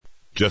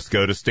Just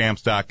go to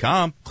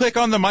Stamps.com, click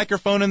on the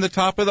microphone in the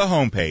top of the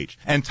homepage,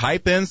 and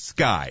type in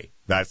Sky.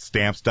 That's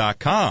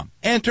Stamps.com.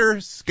 Enter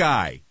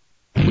Sky.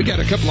 We got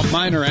a couple of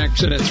minor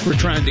accidents we're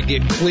trying to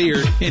get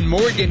cleared. In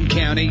Morgan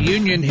County,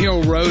 Union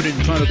Hill Road in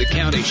front of the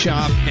county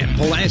shop and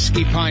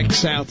Pulaski Pike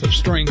south of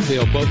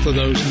Stringfield, both of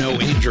those no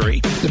injury.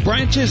 The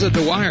branches of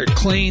the wire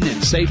clean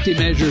and safety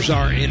measures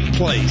are in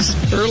place.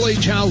 Early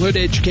childhood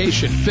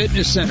education,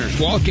 fitness centers,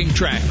 walking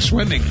tracks,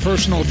 swimming,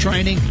 personal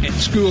training, and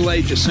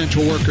school-age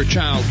essential worker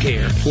child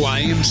care.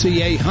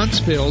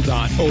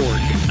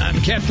 YMCAHuntsville.org.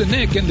 I'm Captain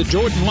Nick in the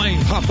Jordan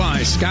Lane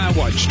Popeye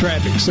Skywatch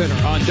Traffic Center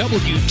on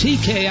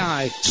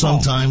WTKI.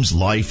 Sometimes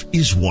life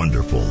is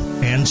wonderful,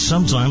 and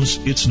sometimes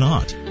it's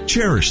not.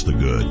 Cherish the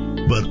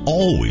good, but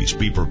always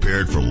be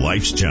prepared for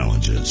life's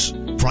challenges.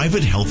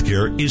 Private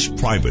healthcare is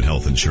private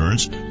health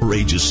insurance for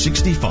ages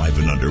 65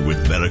 and under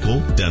with medical,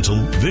 dental,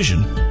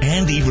 vision,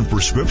 and even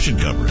prescription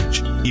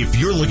coverage. If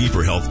you're looking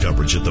for health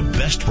coverage at the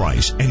best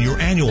price and your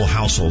annual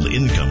household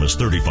income is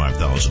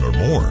 $35,000 or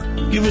more,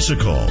 give us a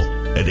call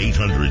at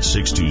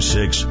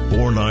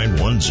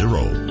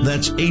 800-626-4910.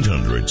 That's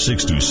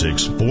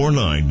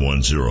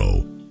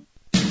 800-626-4910.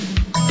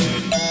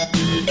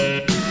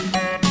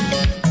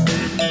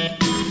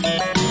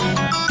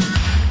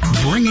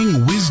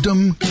 Bringing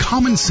wisdom,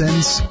 common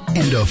sense,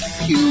 and a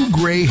few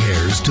gray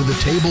hairs to the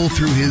table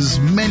through his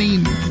many,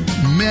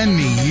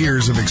 many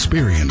years of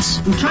experience.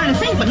 I'm trying to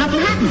think, but nothing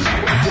happens.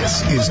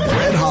 This is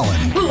Fred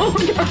Holland.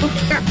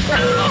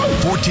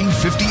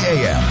 1450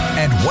 AM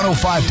and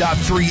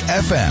 105.3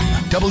 FM,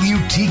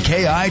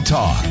 WTKI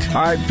Talk.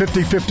 All right,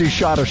 50-50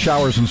 shot of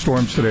showers and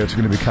storms today. It's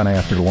going to be kind of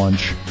after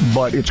lunch,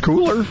 but it's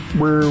cooler.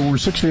 We're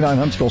 69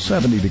 Huntsville,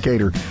 70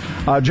 Decatur.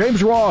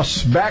 James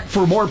Ross, back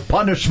for more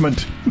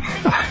punishment.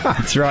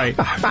 That's right.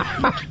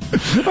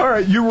 All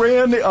right, you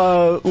ran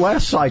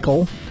last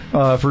cycle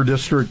for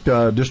District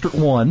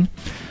 1.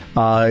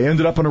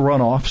 Ended up in a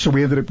runoff, so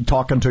we ended up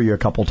talking to you a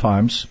couple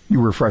times. You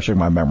were refreshing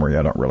my memory.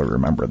 I don't really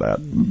remember that.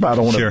 I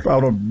don't want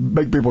to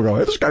make people go,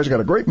 hey, this guy's got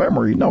a great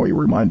memory. No, he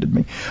reminded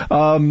me.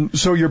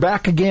 So you're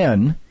back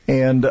again,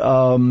 and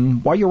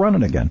why are you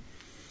running again?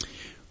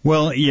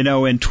 Well, you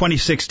know, in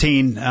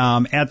 2016,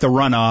 at the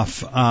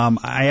runoff,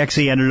 I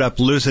actually ended up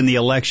losing the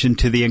election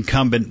to the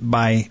incumbent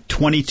by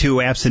 22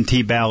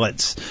 absentee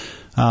ballots.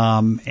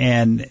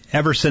 And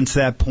ever since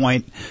that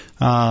point,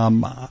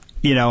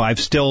 you know, I've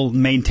still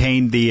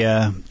maintained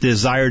the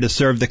desire to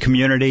serve the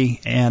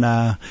community,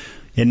 and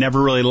it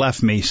never really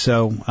left me.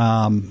 So,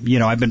 you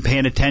know, I've been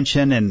paying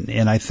attention,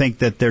 and I think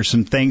that there's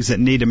some things that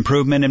need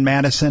improvement in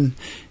Madison,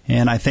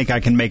 and I think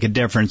I can make a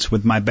difference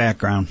with my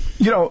background.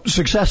 You know,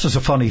 success is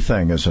a funny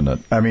thing, isn't it?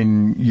 I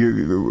mean,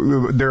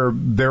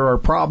 there are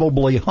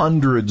probably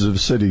hundreds of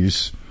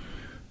cities,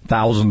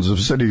 thousands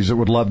of cities that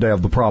would love to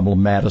have the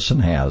problem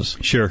Madison has.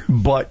 Sure.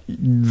 But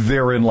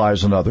therein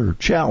lies another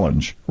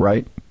challenge,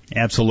 right?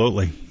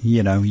 Absolutely.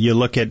 You know, you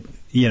look at,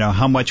 you know,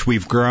 how much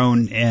we've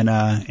grown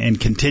and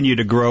continue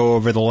to grow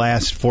over the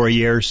last 4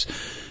 years.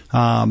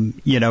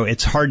 You know,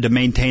 it's hard to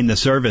maintain the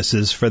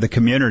services for the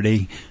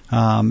community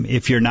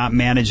if you're not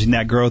managing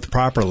that growth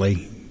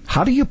properly.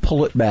 How do you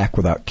pull it back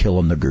without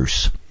killing the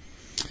goose?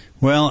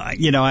 Well,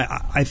 you know,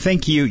 I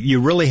think you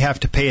really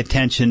have to pay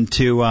attention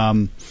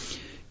to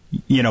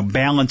you know,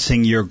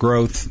 balancing your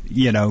growth.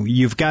 You know,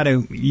 you've got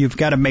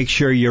to make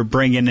sure you're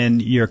bringing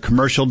in your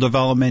commercial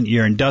development,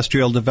 your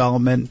industrial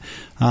development,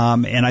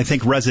 and I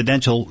think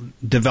residential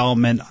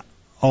development.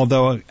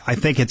 Although I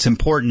think it's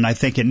important, I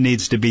think it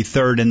needs to be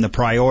third in the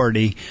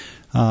priority.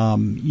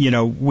 You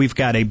know, we've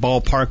got a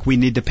ballpark we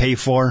need to pay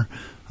for,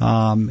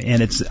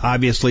 and it's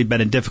obviously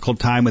been a difficult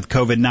time with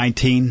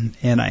COVID-19.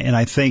 And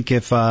I think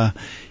if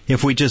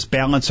we just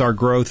balance our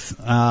growth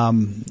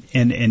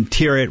and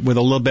tier it with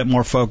a little bit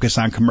more focus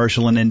on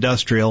commercial and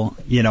industrial,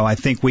 you know, I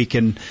think we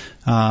can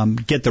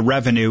get the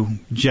revenue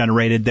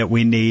generated that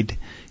we need,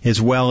 as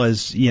well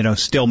as, you know,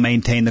 still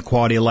maintain the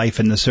quality of life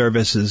and the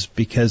services,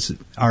 because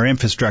our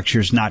infrastructure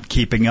is not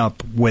keeping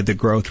up with the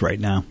growth right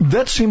now.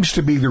 That seems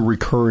to be the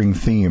recurring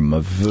theme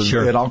of,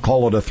 sure. And I'll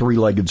call it a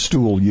three-legged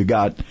stool. You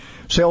got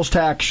sales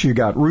tax, you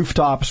got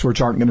rooftops,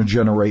 which aren't going to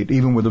generate,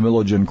 even with a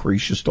millage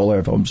increase, you still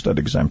have homestead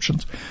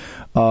exemptions.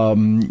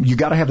 You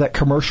got to have that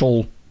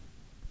commercial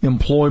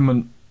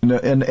employment,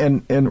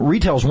 and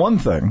retail's one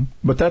thing,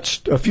 but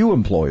that's a few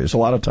employees a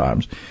lot of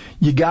times.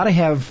 You got to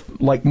have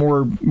like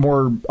more.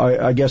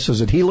 I guess,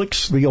 is it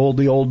Helix, the old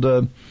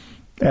Intergraph?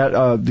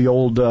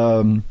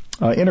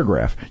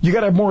 You got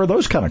to have more of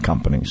those kind of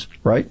companies,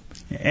 right?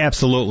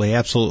 Absolutely.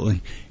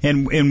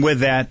 And with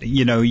that,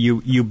 you know,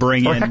 you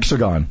bring in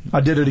Hexagon.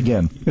 I did it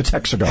again. It's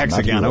Hexagon.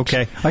 Hexagon,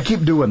 okay. I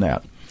keep doing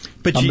that.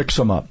 But I'll mix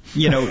them up.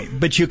 You know,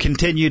 but you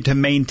continue to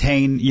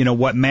maintain, you know,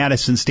 what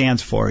Madison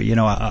stands for. You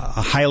know,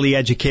 a highly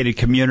educated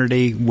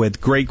community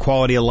with great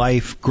quality of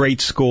life, great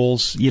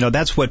schools. You know,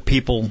 that's what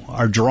people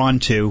are drawn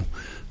to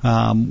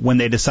when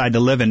they decide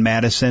to live in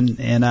Madison.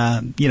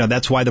 And, you know,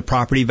 that's why the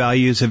property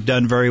values have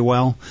done very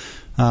well.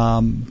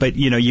 But,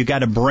 you know, you got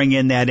to bring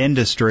in that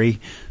industry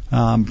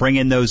bring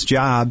in those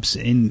jobs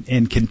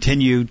and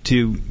continue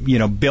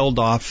to, build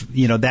off,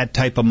 that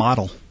type of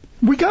model.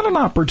 We got an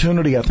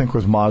opportunity, I think,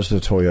 with Mazda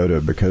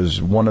Toyota, because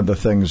one of the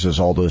things is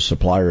all those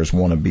suppliers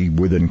want to be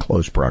within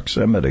close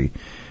proximity.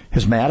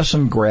 Has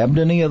Madison grabbed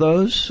any of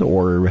those,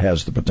 or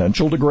has the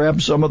potential to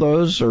grab some of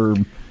those, or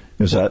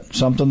is that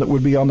something that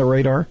would be on the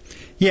radar?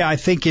 Yeah, I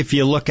think if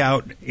you look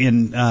out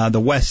in the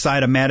west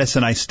side of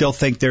Madison, I still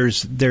think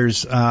there's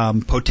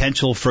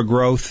potential for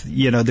growth.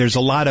 There's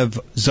a lot of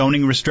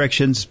zoning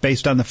restrictions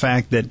based on the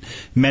fact that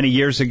many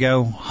years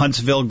ago,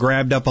 Huntsville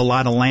grabbed up a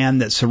lot of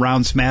land that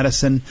surrounds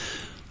Madison.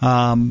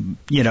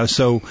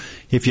 So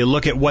if you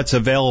look at what's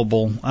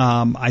available,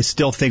 I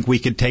still think we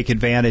could take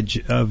advantage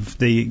of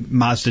the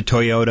Mazda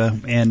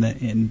Toyota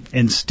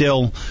and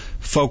still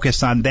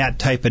focus on that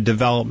type of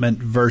development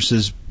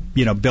versus,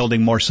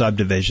 building more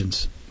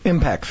subdivisions.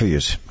 Impact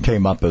fees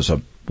came up as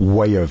a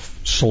way of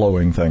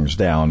slowing things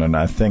down, and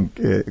I think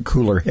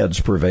cooler heads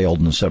prevailed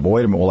and said, well,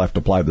 wait a minute, we'll have to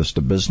apply this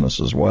to business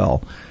as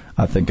well,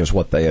 I think is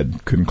what they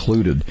had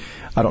concluded.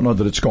 I don't know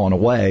that it's gone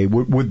away.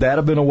 Would that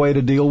have been a way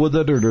to deal with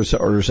it,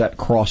 or is that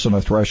crossing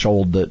a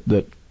threshold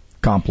that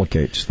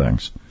complicates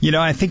things?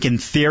 I think in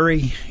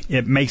theory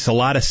it makes a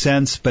lot of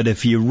sense, but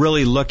if you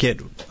really look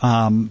at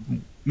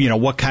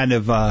what kind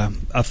of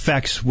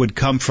effects would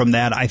come from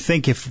that, I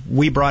think if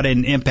we brought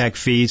in impact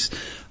fees,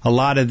 a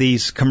lot of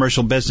these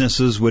commercial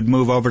businesses would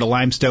move over to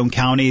Limestone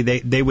County.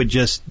 They would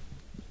just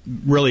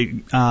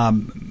really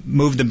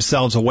move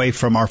themselves away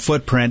from our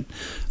footprint,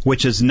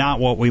 which is not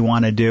what we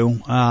want to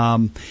do.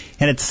 And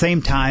at the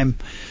same time,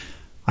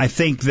 I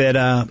think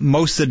that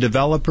most of the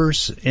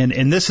developers,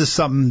 and this is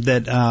something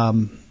that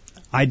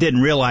I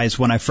didn't realize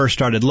when I first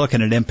started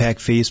looking at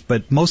impact fees,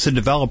 but most of the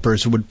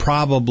developers would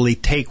probably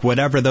take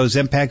whatever those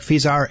impact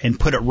fees are and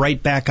put it right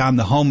back on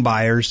the home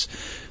buyers,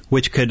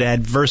 which could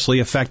adversely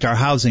affect our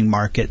housing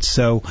market.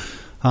 So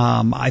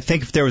I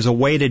think if there was a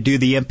way to do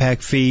the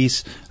impact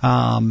fees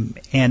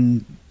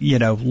and,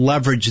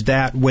 leverage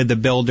that with the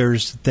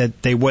builders,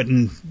 that they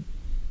wouldn't,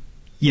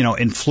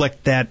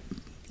 inflict that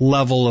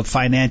level of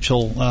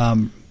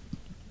financial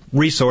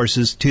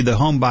resources to the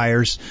home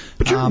buyers.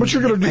 But you're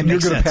going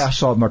to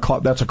pass on the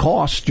cost. That's a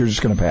cost. You're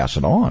just going to pass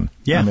it on.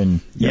 Yeah. I mean,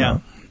 yeah.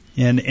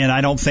 And I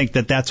don't think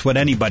that that's what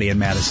anybody in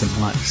Madison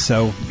wants.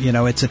 So,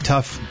 it's a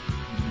tough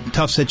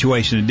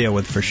situation to deal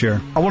with for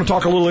sure. I want to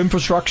talk a little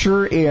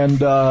infrastructure and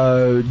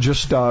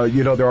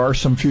there are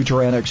some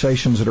future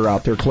annexations that are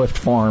out there. Clift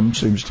Farm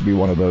seems to be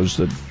one of those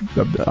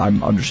that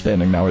I'm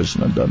understanding now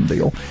isn't a done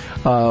deal.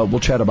 We'll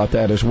chat about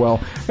that as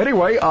well.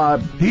 Anyway,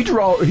 he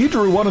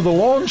drew one of the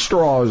long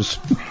straws.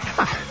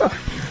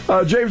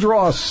 James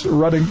Ross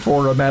running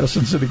for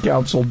Madison City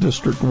Council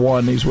District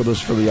 1. He's with us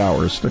for the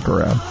hour. Stick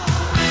around.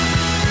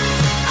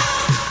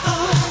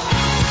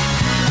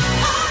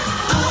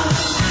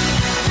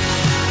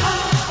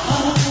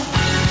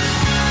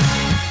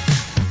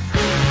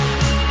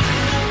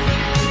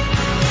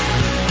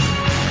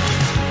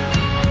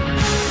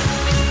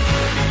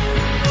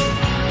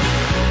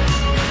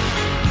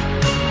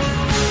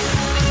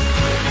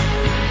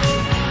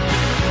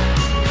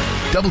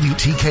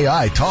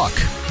 WTKI Talk.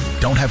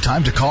 Don't have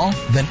time to call?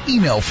 Then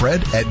email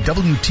Fred at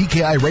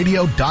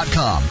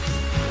WTKIRadio.com.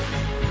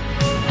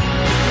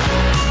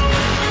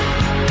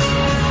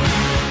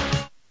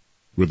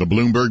 With the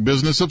Bloomberg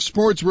Business of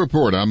Sports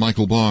Report, I'm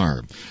Michael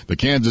Barr. The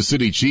Kansas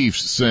City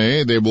Chiefs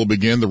say they will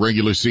begin the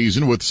regular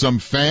season with some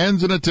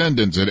fans in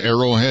attendance at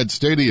Arrowhead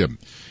Stadium.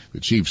 The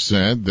Chiefs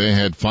said they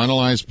had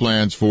finalized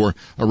plans for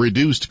a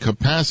reduced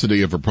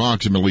capacity of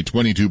approximately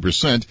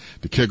 22%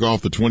 to kick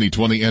off the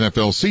 2020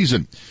 NFL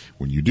season.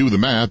 When you do the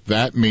math,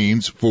 that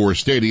means for a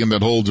stadium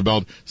that holds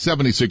about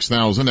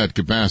 76,000 at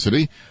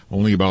capacity,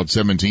 only about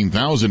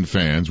 17,000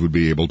 fans would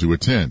be able to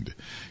attend.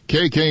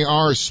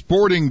 KKR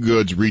sporting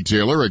goods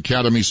retailer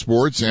Academy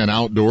Sports and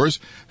Outdoors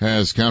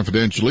has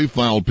confidentially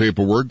filed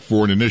paperwork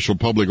for an initial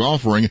public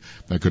offering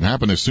that could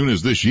happen as soon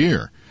as this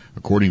year.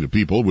 According to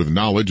people with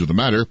knowledge of the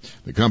matter,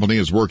 the company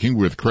is working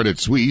with Credit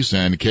Suisse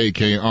and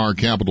KKR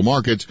Capital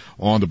Markets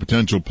on the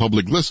potential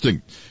public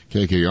listing.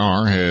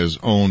 KKR has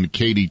owned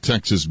Katy,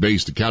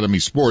 Texas-based Academy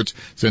Sports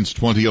since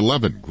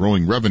 2011,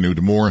 growing revenue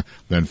to more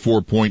than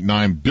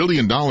 $4.9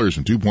 billion and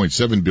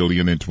 $2.7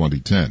 billion in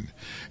 2010.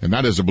 And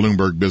that is a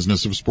Bloomberg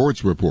Business of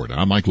Sports report.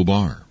 I'm Michael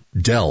Barr.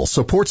 Dell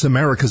supports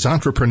America's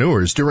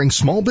entrepreneurs during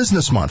Small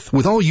Business Month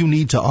with all you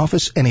need to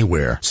office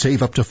anywhere.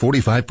 Save up to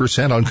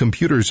 45% on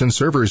computers and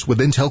servers with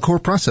Intel Core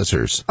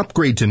processors.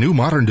 Upgrade to new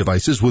modern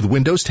devices with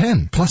Windows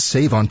 10. Plus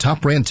save on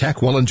top brand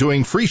tech while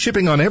enjoying free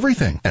shipping on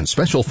everything and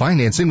special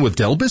financing with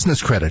Dell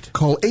Business Credit.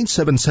 Call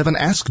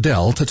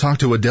 877-ASK-DELL to talk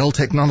to a Dell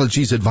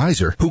Technologies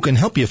advisor who can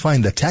help you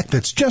find the tech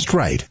that's just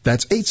right.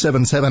 That's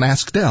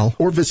 877-ASK-DELL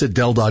or visit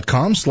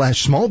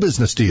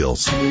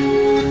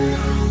Dell.com/smallbusinessdeals.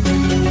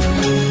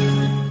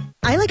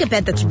 I like a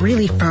bed that's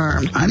really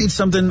firm. I need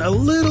something a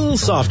little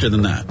softer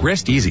than that.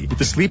 Rest easy. With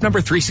the Sleep Number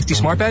 360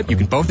 smart bed, you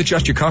can both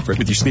adjust your comfort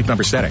with your Sleep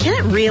Number setting. Can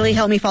it really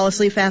help me fall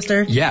asleep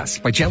faster? Yes,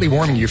 by gently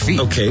warming your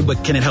feet. Okay,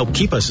 but can it help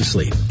keep us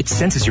asleep? It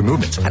senses your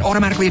movements and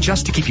automatically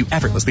adjusts to keep you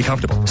effortlessly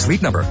comfortable.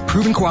 Sleep Number,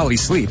 proven quality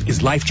sleep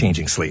is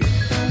life-changing sleep.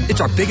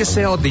 It's our biggest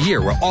sale of the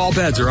year where all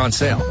beds are on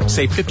sale.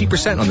 Save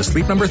 50% on the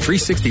Sleep Number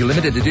 360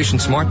 limited edition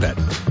smart bed.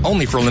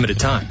 Only for a limited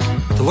time.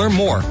 To learn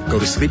more, go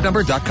to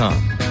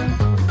sleepnumber.com.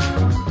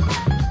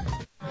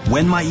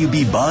 When might you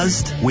be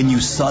buzzed? When you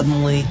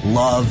suddenly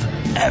love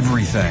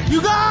everything.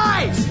 You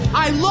guys!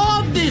 I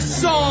love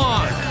this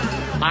song!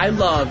 I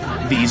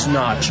love these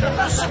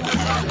nachos.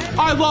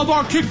 I love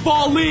our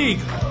kickball league!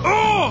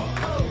 Ugh!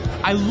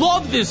 I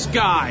love this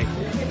guy!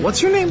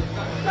 What's your name?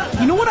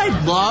 You know what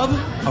I'd love?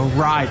 A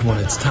ride when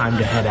it's time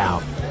to head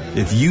out.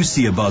 If you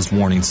see a buzz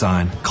warning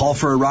sign, call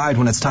for a ride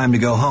when it's time to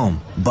go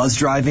home. Buzz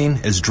driving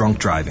is drunk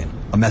driving.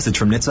 A message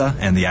from NHTSA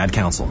and the Ad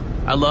Council.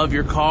 I love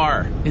your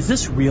car. Is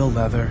this real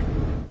leather?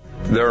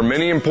 There are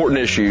many important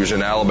issues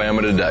in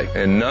Alabama today,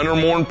 and none are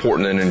more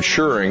important than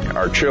ensuring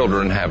our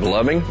children have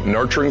loving,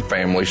 nurturing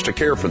families to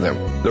care for them.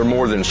 There are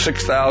more than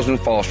 6,000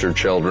 foster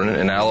children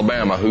in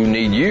Alabama who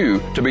need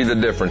you to be the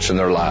difference in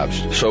their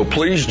lives. So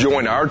please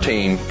join our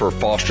team for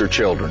foster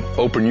children.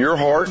 Open your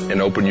heart and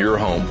open your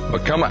home.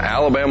 Become an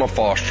Alabama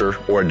foster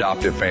or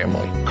adoptive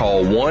family.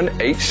 Call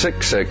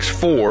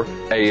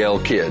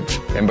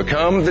 1-866-4-AL-KIDS and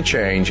become the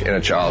change in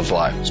a child's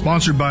life.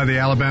 Sponsored by the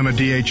Alabama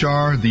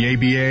DHR, the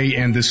ABA,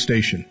 and this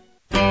station.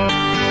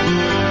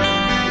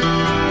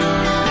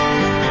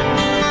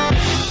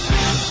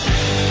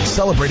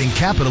 Celebrating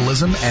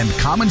capitalism and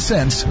common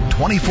sense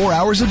 24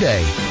 hours a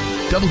day.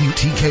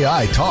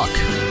 WTKI Talk.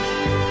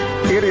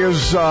 It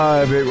is,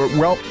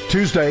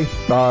 Tuesday,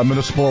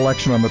 municipal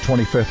election on the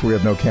 25th. We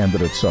have no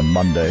candidates on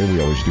Monday.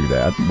 We always do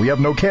that. We have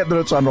no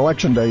candidates on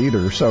Election Day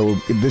either, so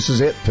this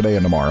is it today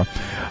and tomorrow.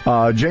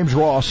 James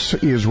Ross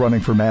is running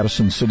for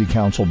Madison City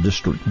Council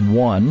District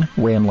 1.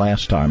 Ran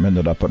last time,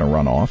 ended up in a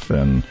runoff,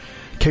 and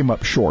came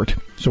up short.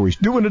 So he's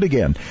doing it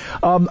again.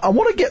 I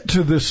want to get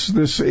to this,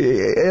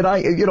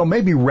 and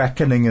maybe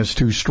reckoning is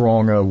too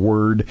strong a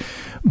word,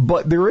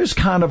 but there is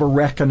kind of a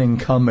reckoning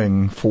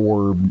coming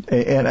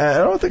and I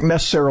don't think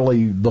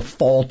necessarily the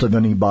fault of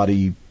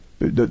anybody,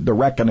 the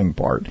reckoning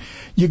part.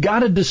 You got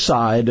to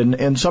decide,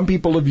 and some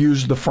people have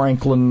used the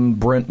Franklin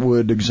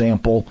Brentwood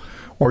example,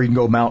 or you can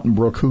go Mountain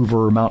Brook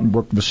Hoover or Mountain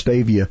Brook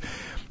Vestavia.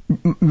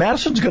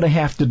 Madison's going to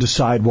have to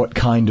decide what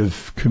kind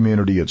of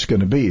community it's going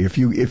to be. If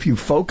you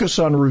focus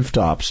on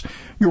rooftops,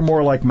 you're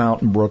more like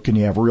Mountain Brook and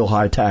you have real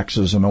high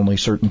taxes and only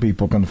certain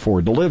people can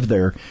afford to live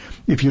there.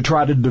 If you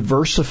try to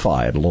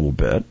diversify it a little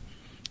bit,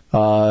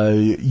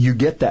 you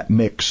get that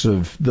mix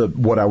of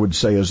what I would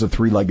say is the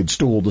three-legged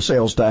stool, the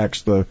sales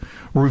tax, the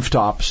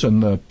rooftops,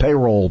 and the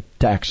payroll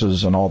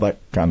taxes and all that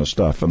kind of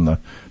stuff. And the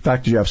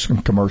fact that you have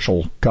some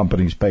commercial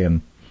companies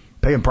paying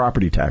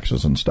property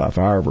taxes and stuff,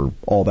 however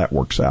all that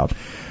works out.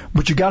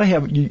 But you got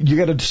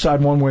to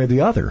decide one way or the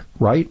other,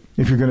 right?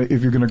 If you're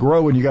gonna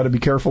grow, and you got to be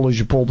careful as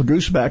you pull the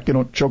goose back, you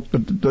don't choke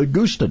the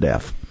goose to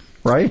death,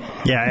 right?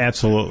 Yeah,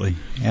 absolutely.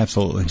 It's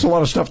a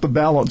lot of stuff to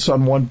balance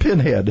on one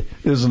pinhead,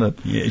 isn't it?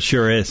 Yeah, it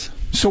sure is.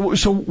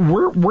 So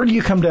where do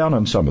you come down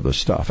on some of this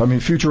stuff? I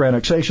mean, future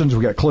annexations,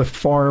 we got Clift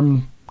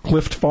Farm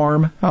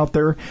out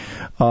there.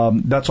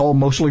 That's all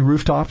mostly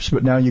rooftops,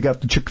 but now you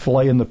got the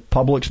Chick-fil-A and the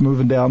Publix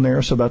moving down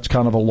there, so that's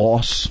kind of a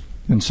loss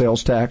in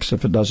sales tax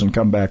if it doesn't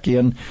come back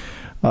in.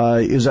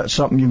 Is that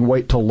something you can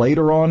wait till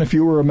later on if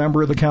you were a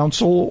member of the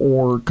council?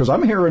 Or, because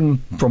I'm hearing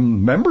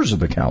from members of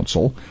the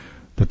council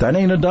that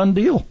ain't a done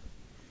deal.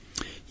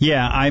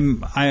 Yeah,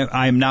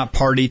 I'm not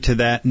party to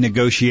that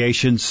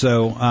negotiation,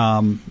 so,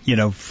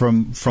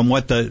 from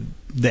what the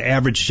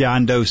average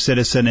John Doe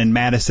citizen in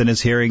Madison is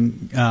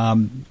hearing,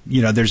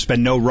 there's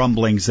been no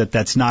rumblings that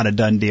that's not a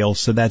done deal,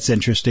 so that's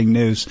interesting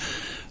news.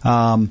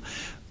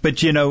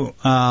 But,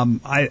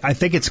 I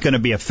think it's going to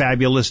be a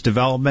fabulous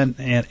development,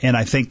 and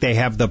I think they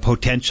have the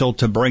potential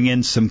to bring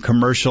in some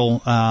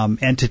commercial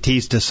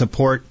entities to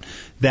support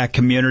that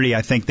community.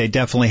 I think they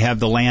definitely have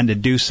the land to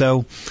do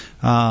so.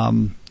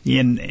 And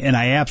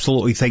I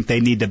absolutely think they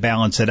need to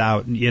balance it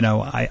out.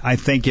 I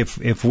think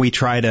if we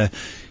try to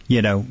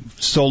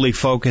solely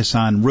focus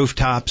on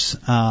rooftops,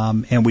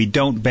 and we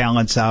don't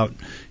balance out,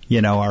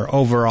 our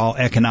overall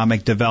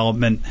economic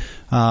development,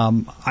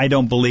 I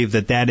don't believe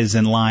that is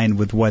in line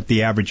with what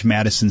the average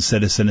Madison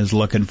citizen is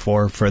looking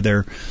for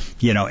their,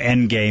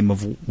 end game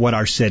of what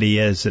our city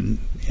is and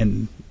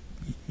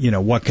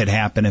what could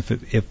happen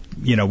if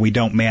we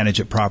don't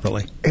manage it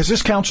properly. Has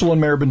this council and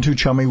mayor been too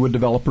chummy with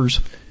developers,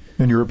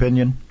 in your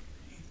opinion?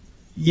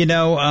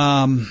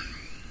 I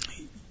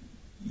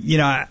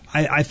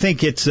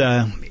think it's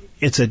a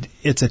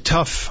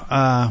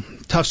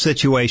tough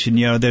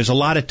situation. There's a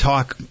lot of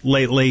talk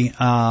lately.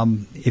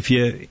 If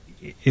you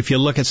if you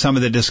look at some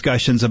of the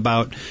discussions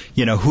about,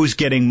 who's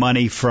getting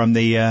money from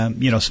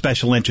the,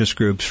 special interest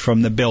groups,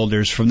 from the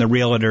builders, from the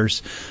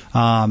realtors,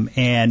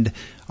 and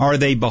are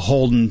they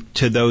beholden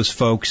to those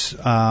folks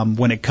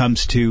when it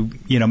comes to,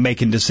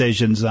 making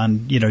decisions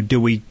on, do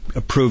we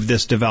approve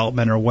this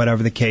development or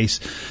whatever the case?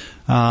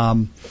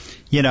 And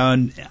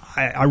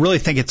I really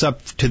think it's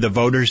up to the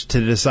voters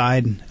to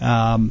decide.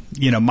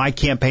 My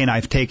campaign,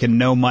 I've taken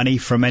no money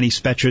from any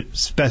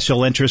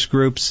special interest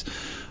groups.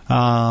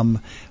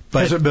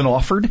 But has it been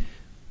offered?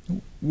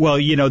 Well,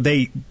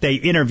 they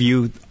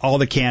interview all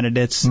the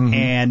candidates,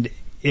 and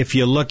if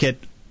you look at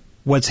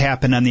what's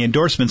happened on the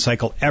endorsement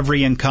cycle,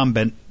 every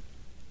incumbent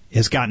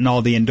has gotten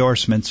all the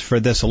endorsements for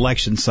this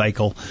election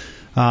cycle.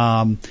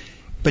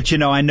 But,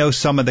 I know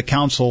some of the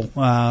council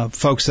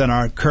folks that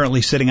are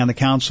currently sitting on the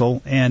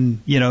council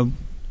and,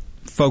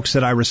 folks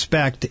that I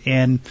respect,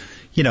 and,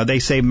 they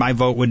say my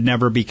vote would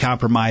never be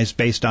compromised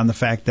based on the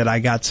fact that I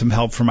got some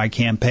help for my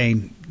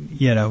campaign,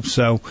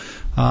 So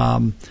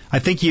I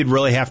think you'd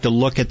really have to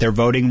look at their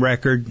voting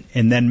record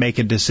and then make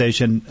a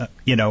decision,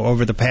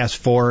 over the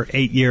past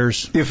 8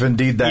 years. If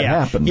indeed that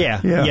happened.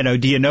 Yeah.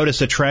 Do you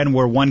notice a trend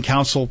where one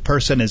council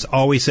person is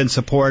always in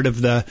support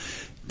of the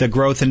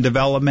growth and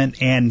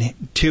development, and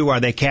two, are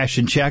they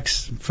cashing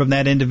checks from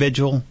that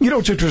individual?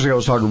 It's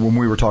interesting. When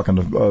we were talking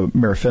to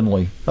Mayor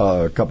Finley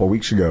a couple of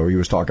weeks ago,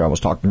 I was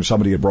talking,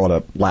 somebody had brought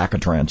up lack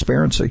of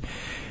transparency.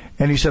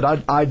 And he said,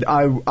 I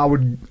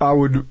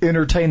would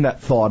entertain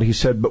that thought. He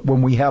said, but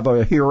when we have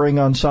a hearing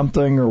on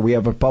something or we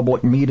have a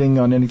public meeting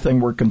on anything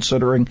we're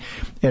considering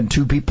and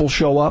two people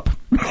show up,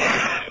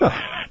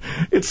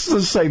 it's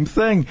the same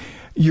thing.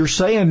 You're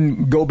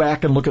saying go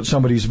back and look at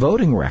somebody's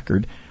voting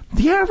record.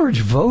 The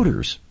average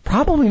voter's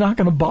probably not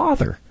going to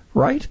bother,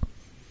 right?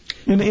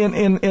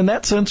 In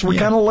that sense, we're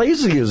kind of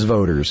lazy as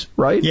voters,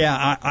 right?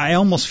 Yeah, I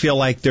almost feel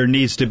like there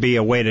needs to be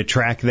a way to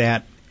track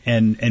that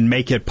and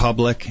make it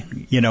public.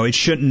 It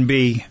shouldn't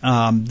be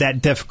that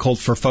difficult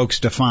for folks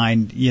to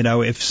find.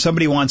 If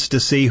somebody wants to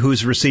see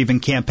who's receiving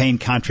campaign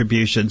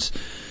contributions,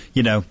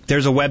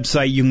 there's a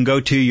website you can go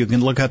to. You can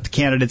look up the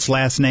candidate's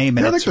last name,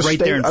 and it's right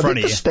there in front of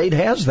you. I think the state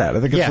has that. I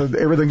think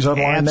everything's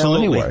online now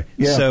anyway.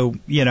 Yeah. So,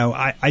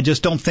 I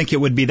just don't think it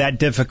would be that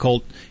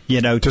difficult, to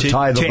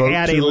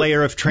add a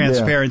layer of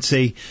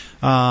transparency,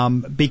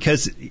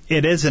 because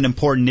it is an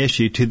important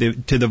issue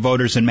to the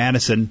voters in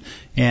Madison.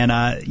 And,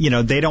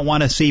 they don't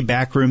want to see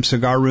backroom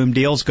cigar room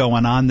deals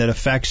going on that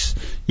affects,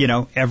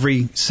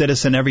 every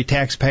citizen, every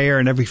taxpayer,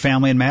 and every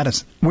family in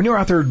Madison. When you're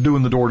out there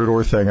doing the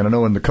door-to-door thing, and I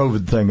know in the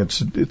COVID thing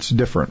it's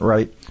different,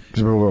 right?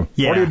 What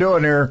are you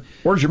doing here?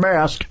 Where's your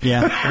mask?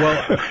 Yeah.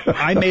 Well,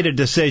 I made a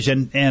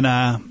decision, and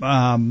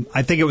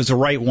I think it was the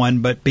right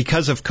one, but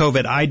because of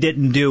COVID, I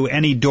didn't do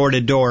any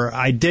door-to-door.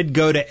 I did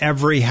go to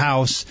every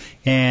house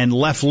and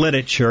left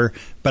literature,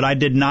 but I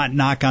did not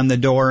knock on the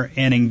door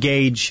and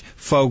engage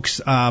folks.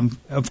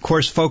 Of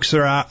course, folks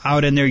that are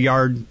out in their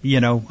yard,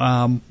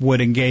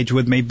 would engage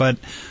with me, but,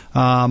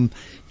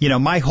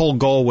 my whole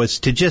goal was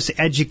to just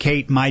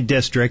educate my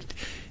district.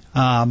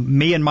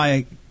 Me and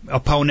my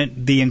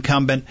opponent, the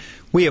incumbent,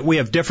 we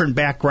have different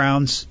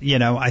backgrounds.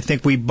 I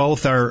think we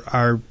both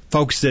are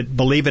folks that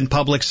believe in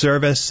public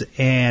service,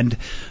 and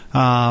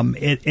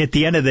at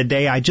the end of the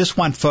day, I just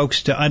want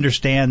folks to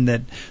understand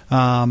that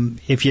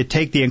if you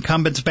take the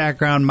incumbent's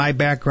background, my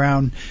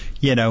background,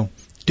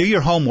 do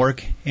your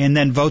homework and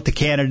then vote the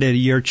candidate of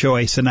your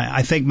choice. And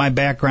I think my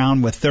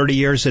background with 30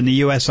 years in the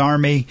U.S.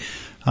 Army,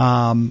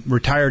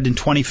 retired in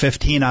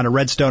 2015 out of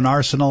Redstone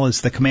Arsenal as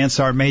the Command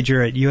Sergeant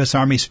Major at U.S.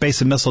 Army Space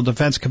and Missile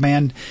Defense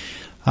Command.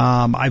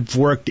 I've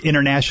worked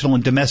international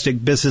and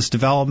domestic business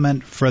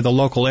development for the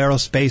local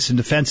aerospace and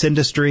defense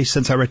industry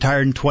since I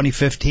retired in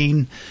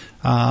 2015.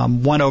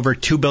 Won over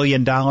 $2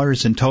 billion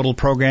in total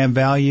program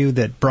value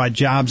that brought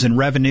jobs and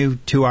revenue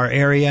to our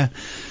area.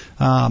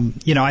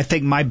 I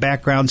think my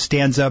background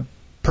stands up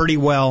pretty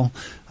well,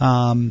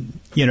 to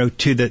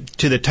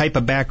the type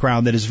of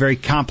background that is very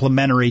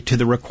complementary to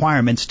the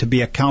requirements to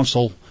be a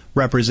council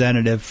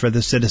representative for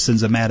the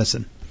citizens of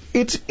Madison.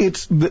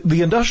 It's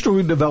the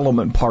industrial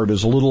development part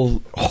is a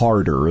little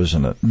harder,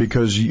 isn't it?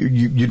 Because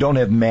you don't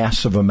have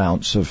massive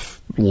amounts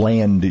of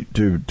land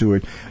to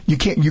it.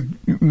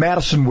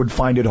 Madison would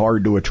find it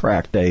hard to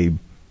attract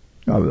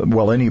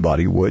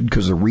anybody would,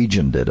 because the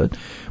region did it.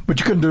 But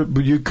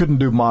you couldn't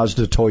do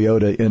Mazda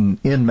Toyota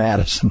in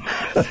Madison.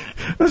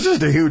 That's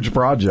just a huge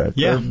project.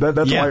 Yeah.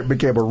 That's why it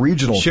became a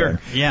regional thing.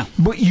 Yeah.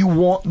 But you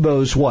want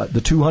those,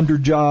 the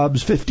 200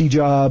 jobs, 50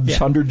 jobs,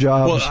 100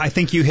 jobs? Well, I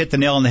think you hit the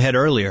nail on the head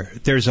earlier.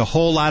 There's a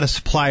whole lot of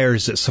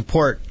suppliers that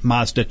support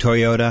Mazda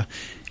Toyota.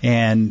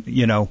 And,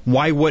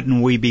 why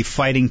wouldn't we be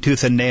fighting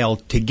tooth and nail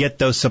to get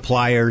those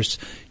suppliers,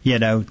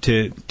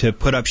 to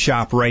put up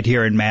shop right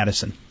here in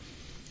Madison?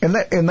 And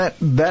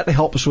that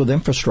helps with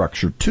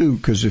infrastructure too,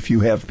 because if you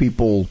have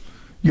people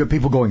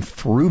going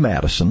through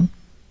Madison,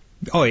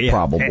 Oh, yeah.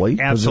 Probably.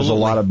 Because there's a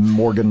lot of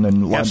Morgan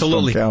and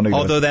Limestone County.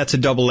 Although that's a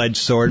double-edged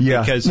sword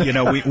because,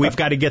 we've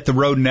got to get the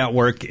road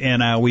network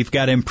and we've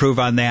got to improve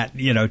on that,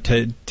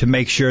 to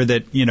make sure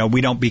that,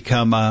 we don't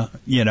become,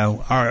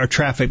 our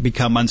traffic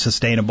become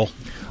unsustainable.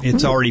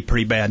 It's already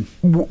pretty bad.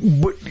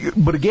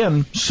 But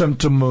again,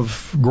 symptom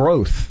of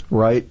growth,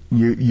 right?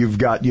 You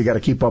got to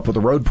keep up with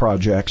the road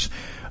projects.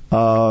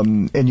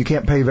 And you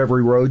can't pave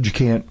every road.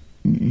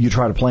 You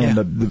try to plan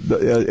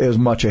as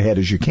much ahead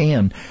as you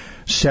can.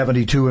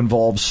 72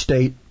 involves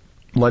state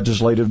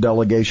legislative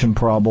delegation,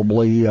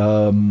 probably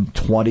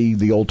 20,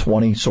 the old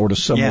 20, sort of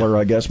similar,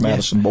 I guess,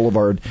 Madison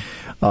Boulevard.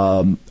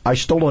 I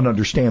still don't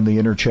understand the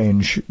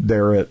interchange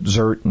there at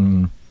Zert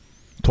and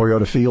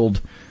Toyota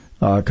Field,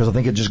 because I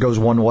think it just goes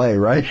one way,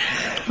 right?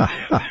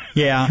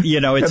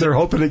 It's they're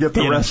hoping to get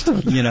the rest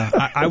of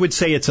it. I would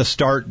say it's a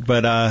start,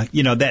 but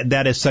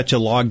that is such a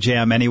log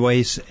jam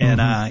anyways,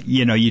 and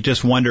you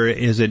just wonder,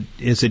 is it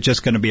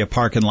just going to be a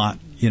parking lot?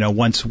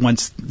 Once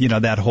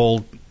that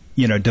whole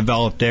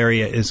developed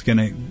area is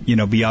going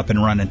to be up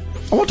and running.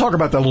 I want to talk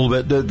about that a little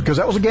bit because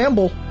that was a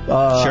gamble. Sure.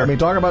 I mean,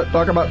 talk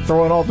about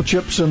throwing all the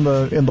chips in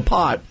the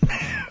pot.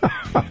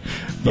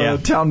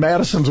 Town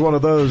Madison's one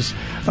of those.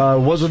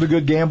 Was it a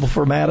good gamble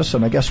for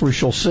Madison? I guess we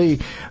shall see.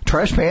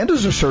 Trash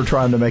Pandas are sure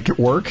trying to make it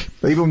work,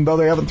 even though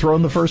they haven't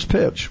thrown the first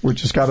pitch,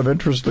 which is kind of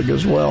interesting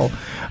as well.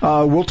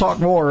 We'll talk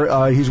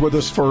more. He's with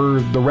us for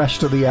the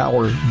rest of the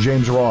hour.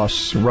 James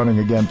Ross running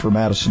again for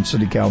Madison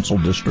City Council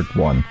District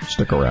 1.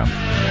 Stick around.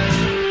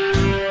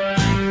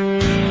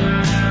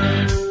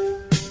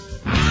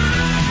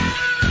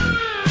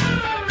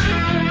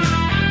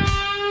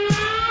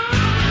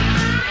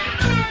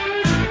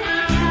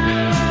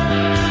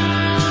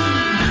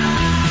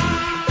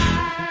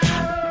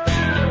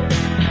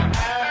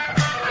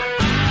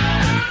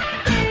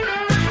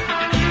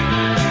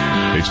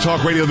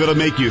 Talk radio that'll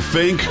make you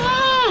think,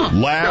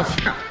 laugh,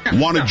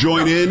 want to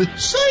join in?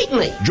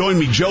 Certainly. Join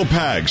me, Joe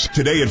Pags,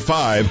 today at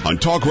 5 on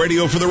Talk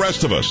Radio for the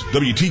Rest of Us,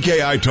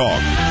 WTKI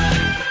Talk.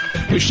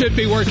 We should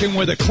be working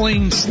with a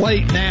clean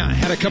slate now.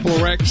 Had a couple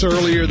of wrecks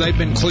earlier. They've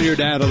been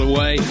cleared out of the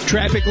way.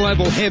 Traffic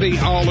level heavy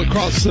all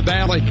across the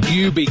valley.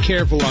 You be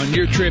careful on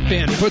your trip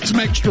in. Put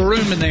some extra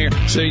room in there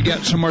so you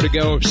got somewhere to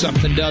go if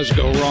something does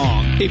go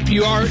wrong. If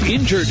you are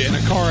injured in a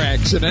car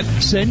accident,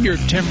 send your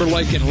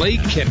Timberlake and Lee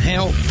can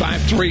help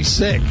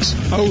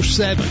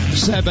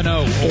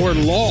 536-0770 or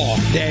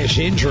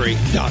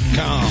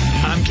law-injury.com.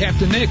 I'm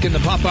Captain Nick in the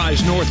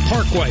Popeyes North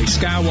Parkway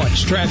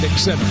Skywatch Traffic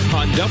Center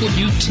on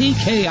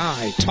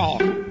WTKI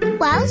Talk.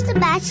 Why was the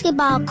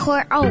basketball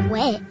court all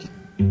wet?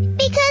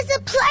 Because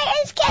the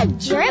players kept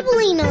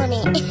dribbling on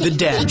it. The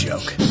dad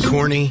joke.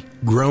 Corny,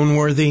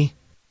 groan-worthy,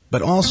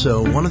 but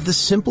also one of the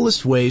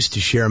simplest ways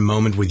to share a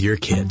moment with your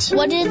kids.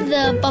 What did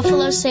the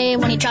buffalo say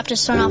when he dropped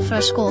his son off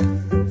for school?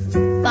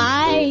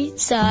 Bye,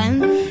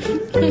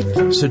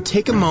 son. So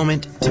take a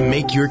moment to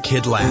make your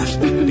kid laugh,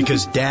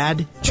 because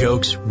dad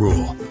jokes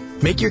rule.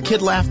 Make your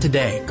kid laugh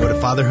today. Go to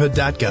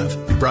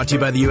fatherhood.gov. Brought to you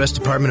by the U.S.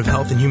 Department of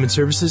Health and Human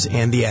Services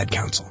and the Ad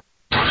Council.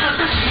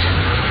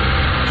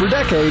 For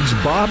decades,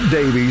 Bob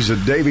Davies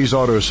at Davies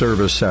Auto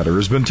Service Center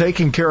has been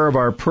taking care of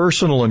our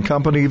personal and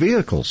company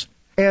vehicles.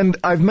 And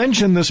I've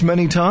mentioned this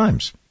many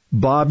times.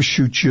 Bob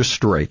shoots you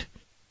straight.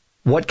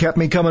 What kept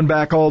me coming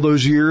back all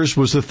those years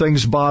was the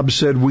things Bob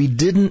said we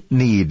didn't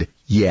need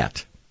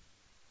yet.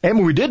 And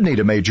when we did need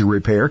a major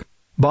repair,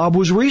 Bob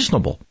was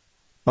reasonable.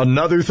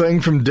 Another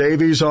thing from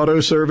Davies Auto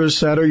Service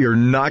Center you're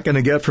not going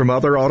to get from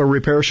other auto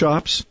repair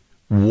shops?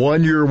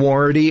 1-year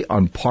warranty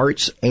on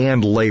parts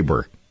and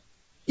labor.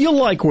 You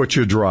like what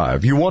you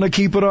drive. You want to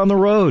keep it on the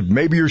road.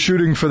 Maybe you're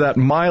shooting for that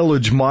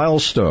mileage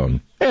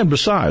milestone. And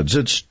besides,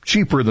 it's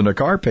cheaper than a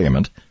car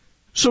payment.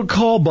 So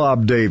call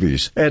Bob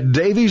Davies at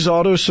Davies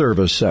Auto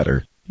Service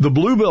Center. The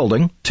Blue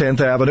Building, 10th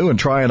Avenue and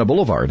Triana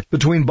Boulevard,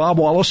 between Bob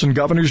Wallace and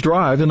Governor's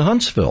Drive in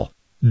Huntsville.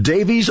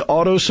 Davies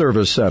Auto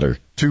Service Center,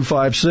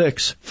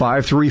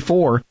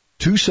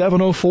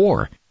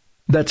 256-534-2704.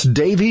 That's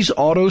Davies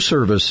Auto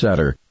Service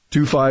Center,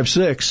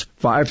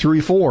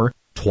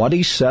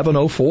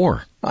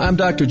 256-534-2704. I'm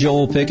Dr.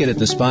 Joel Pickett at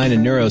the Spine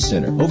and Neuro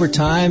Center. Over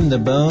time, the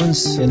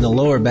bones in the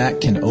lower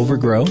back can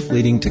overgrow,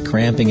 leading to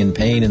cramping and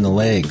pain in the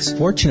legs.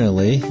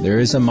 Fortunately, there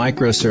is a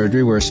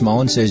microsurgery where a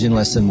small incision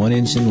less than 1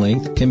 inch in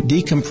length can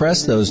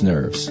decompress those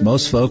nerves.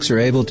 Most folks are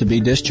able to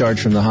be discharged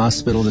from the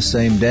hospital the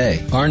same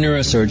day. Our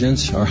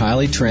neurosurgeons are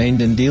highly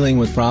trained in dealing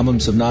with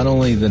problems of not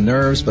only the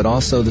nerves, but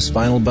also the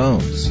spinal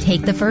bones.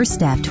 Take the first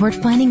step toward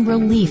finding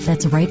relief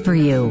that's right for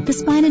you. The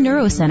Spine and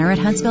Neuro Center at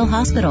Huntsville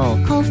Hospital.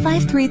 Call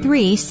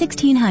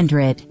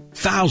 533-1600.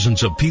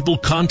 Thousands of people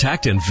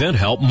contact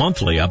InventHelp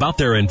monthly about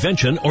their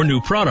invention or new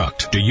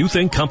product. Do you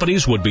think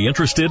companies would be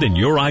interested in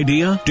your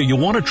idea? Do you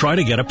want to try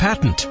to get a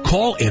patent?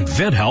 Call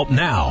InventHelp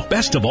now.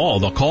 Best of all,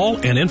 the call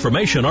and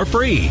information are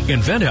free.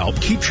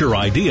 InventHelp keeps your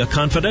idea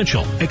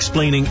confidential,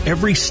 explaining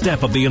every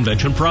step of the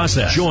invention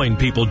process. Join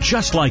people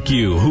just like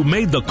you who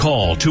made the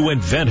call to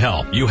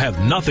InventHelp. You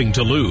have nothing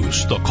to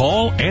lose. The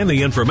call and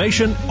the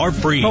information are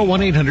free. Call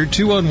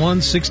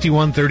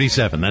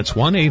 1-800-211-6137. That's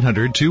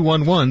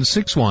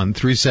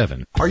 1-800-211-6137.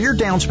 888-848-8287. Are your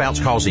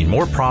downspouts causing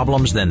more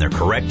problems than they're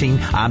correcting?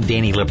 I'm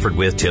Danny Lipford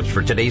with tips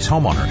for today's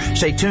homeowner.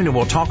 Stay tuned and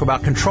we'll talk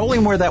about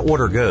controlling where that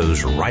water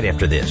goes right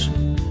after this.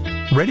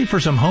 Ready for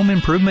some home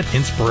improvement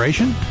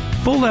inspiration?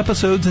 Full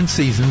episodes and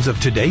seasons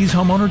of Today's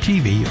Homeowner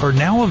TV are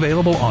now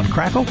available on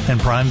Crackle and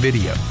Prime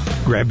Video.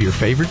 Grab your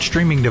favorite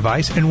streaming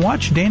device and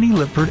watch Danny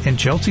Lipford and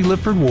Chelsea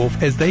Lipford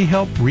Wolf as they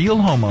help real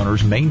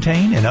homeowners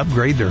maintain and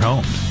upgrade their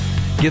homes.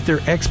 Get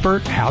their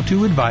expert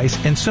how-to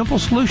advice and simple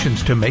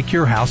solutions to make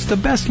your house the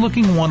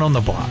best-looking one on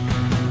the block.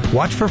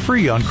 Watch for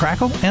free on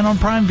Crackle and on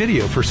Prime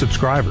Video for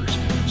subscribers.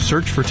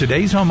 Search for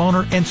Today's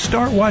Homeowner and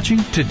start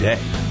watching today.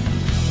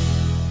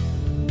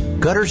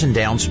 Gutters and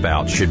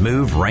downspouts should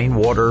move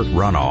rainwater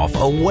runoff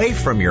away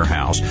from your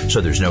house so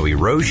there's no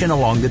erosion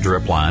along the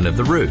drip line of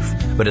the roof.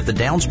 But if the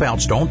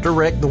downspouts don't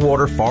direct the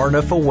water far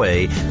enough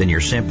away, then you're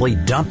simply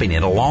dumping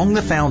it along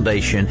the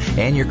foundation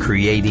and you're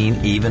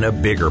creating even a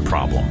bigger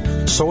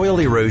problem. Soil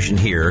erosion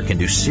here can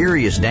do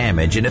serious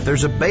damage, and if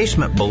there's a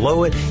basement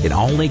below it, it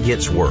only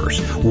gets worse.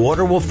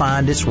 Water will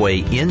find its way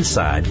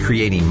inside,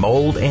 creating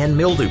mold and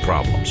mildew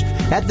problems.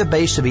 At the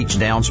base of each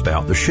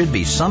downspout, there should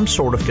be some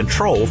sort of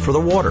control for the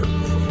water.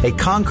 A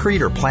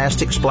concrete or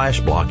plastic splash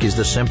block is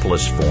the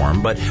simplest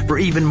form, but for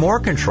even more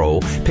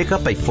control, pick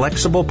up a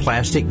flexible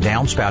plastic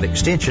downspout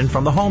extension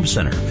from the home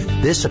center.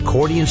 This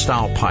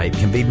accordion-style pipe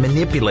can be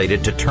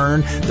manipulated to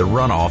turn the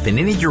runoff in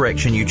any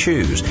direction you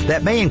choose.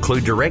 That may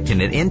include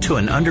directing it into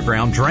an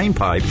underground drain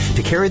pipe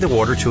to carry the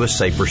water to a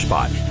safer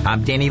spot.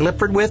 I'm Danny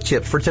Lipford with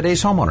tips for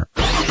today's homeowner.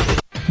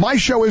 My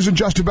show isn't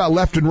just about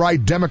left and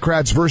right,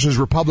 Democrats versus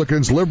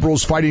Republicans,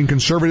 liberals fighting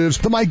conservatives.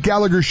 The Mike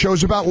Gallagher Show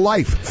is about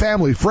life,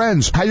 family,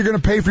 friends, how you're going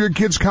to pay for your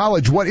kids'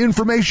 college, what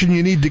information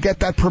you need to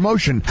get that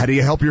promotion, how do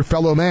you help your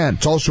fellow man.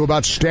 It's also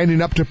about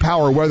standing up to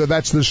power, whether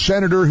that's the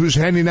senator who's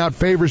handing out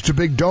favors to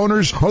big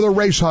donors or the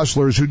race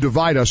hustlers who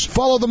divide us.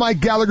 Follow The Mike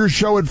Gallagher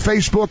Show at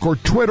Facebook or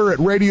Twitter at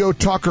Radio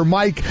Talker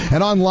Mike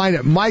and online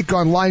at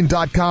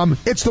MikeOnline.com.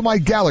 It's The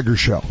Mike Gallagher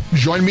Show.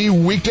 Join me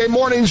weekday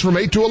mornings from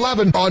 8 to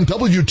 11 on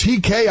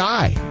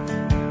WTKI.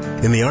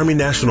 In the Army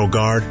National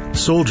Guard,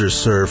 soldiers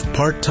serve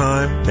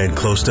part-time and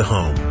close to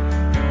home.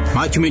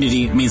 My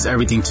community means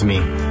everything to me.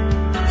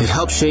 It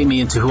helped shape me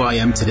into who I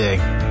am today,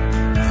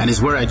 and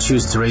is where I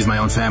choose to raise my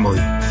own family.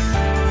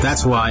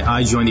 That's why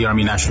I joined the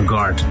Army National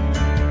Guard.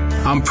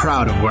 I'm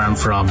proud of where I'm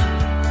from,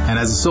 and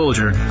as a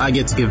soldier, I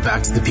get to give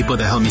back to the people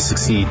that helped me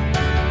succeed.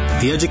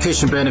 The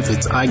education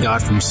benefits I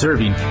got from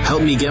serving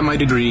helped me get my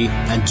degree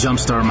and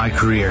jumpstart my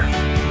career.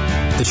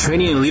 The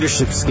training and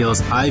leadership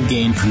skills I've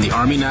gained from the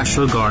Army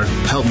National Guard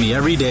help me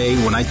every day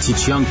when I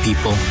teach young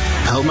people,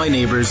 help my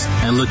neighbors,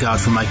 and look out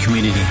for my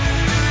community.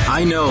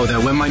 I know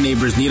that when my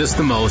neighbors need us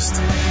the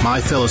most, my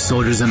fellow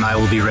soldiers and I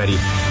will be ready.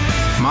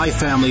 My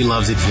family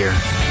loves it here,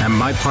 and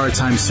my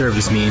part-time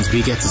service means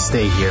we get to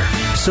stay here.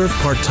 Serve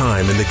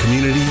part-time in the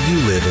community you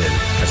live in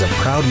as a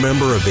proud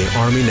member of the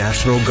Army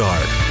National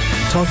Guard.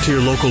 Talk to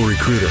your local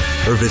recruiter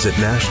or visit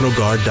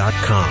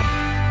NationalGuard.com.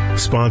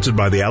 Sponsored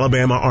by the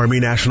Alabama Army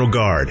National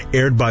Guard.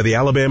 Aired by the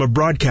Alabama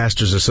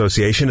Broadcasters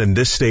Association and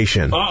this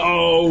station.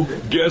 Uh-oh.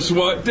 Guess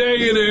what day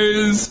it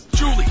is?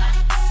 Julie.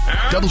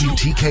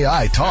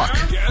 WTKI Talk.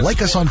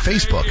 Like us on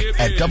Facebook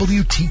at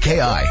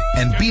WTKI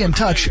and be in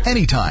touch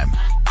anytime.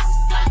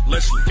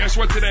 Listen, guess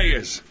what today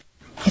is?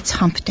 It's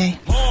hump day.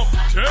 Hump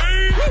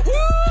day?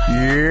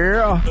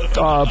 Yeah.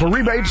 For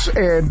rebates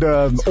and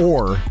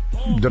or...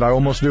 Did I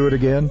almost do it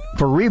again?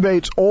 For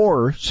rebates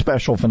or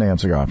special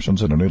financing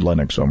options in a new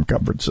Lennox home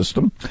comfort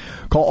system,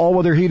 call All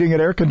Weather Heating and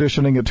Air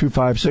Conditioning at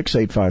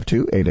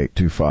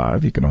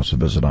 256-852-8825. You can also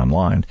visit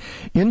online.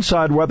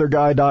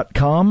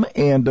 InsideWeatherGuy.com,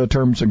 and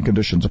terms and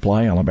conditions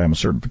apply. Alabama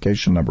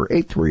certification number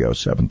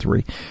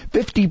 83073.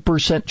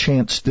 50%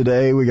 chance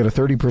today. We got a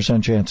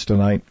 30% chance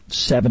tonight,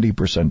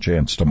 70%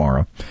 chance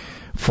tomorrow.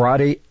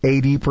 Friday,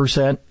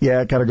 80%.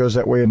 Yeah, it kind of goes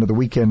that way into the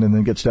weekend and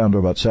then gets down to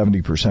about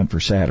 70% for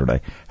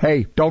Saturday.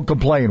 Hey, don't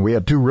complain. We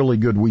had 2 really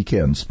good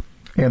weekends.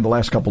 And the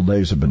last couple of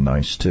days have been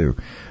nice, too.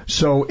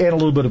 So, and a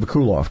little bit of a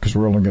cool-off because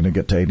we're only going to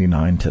get to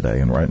 89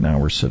 today. And right now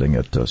we're sitting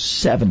at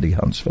 70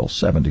 Huntsville,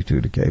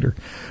 72 Decatur.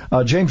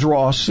 James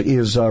Ross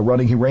is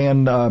running. He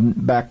ran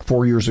back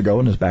 4 years ago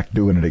and is back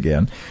doing it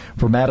again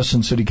for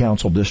Madison City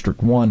Council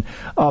District 1.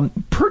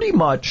 Pretty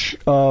much,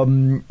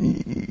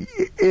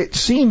 it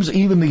seems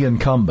even the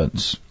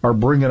incumbents are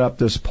bringing up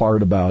this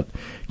part about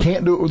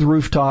can't do it with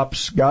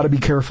rooftops, got to be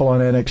careful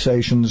on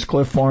annexations.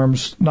 Cliff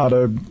Farms, not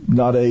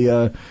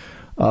a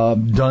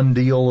done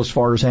deal as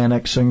far as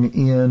annexing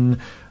in,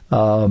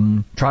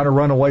 trying to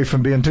run away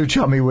from being too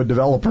chummy with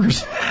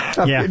developers.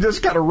 Yeah.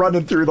 Just kind of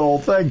running through the whole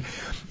thing.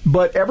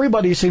 But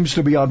everybody seems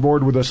to be on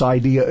board with this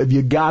idea of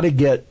you got to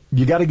get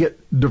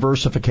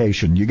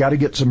diversification. You got to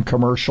get some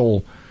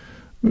commercial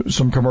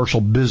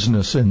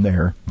business in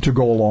there to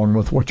go along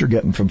with what you're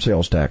getting from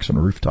sales tax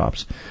and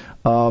rooftops.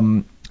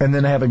 And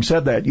then having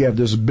said that, you have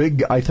this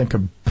big, I think,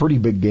 a pretty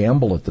big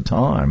gamble at the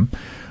time.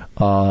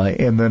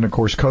 And then, of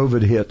course,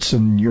 COVID hits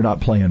and you're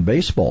not playing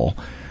baseball.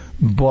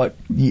 But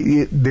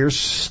there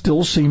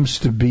still seems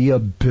to be a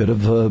bit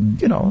of a,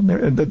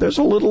 there's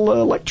a little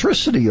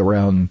electricity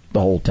around the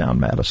whole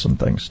town Madison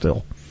thing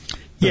still.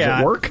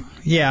 Does it work?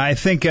 Yeah, I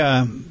think,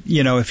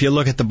 if you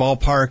look at the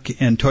ballpark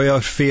and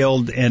Toyota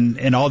Field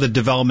and all the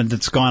development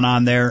that's gone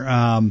on there,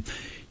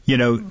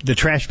 the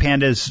Trash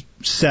Pandas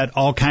set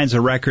all kinds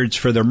of records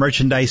for their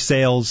merchandise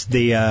sales.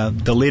 The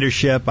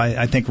leadership,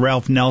 I think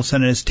Ralph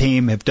Nelson and his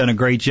team have done a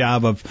great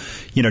job of,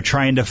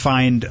 trying to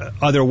find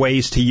other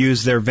ways to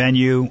use their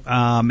venue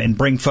and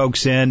bring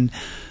folks in.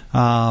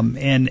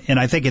 And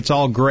I think it's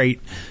all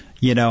great.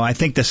 I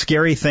think the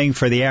scary thing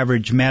for the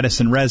average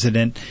Madison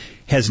resident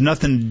has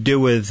nothing to do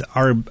with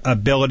our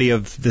ability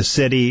of the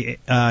city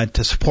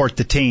to support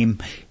the team.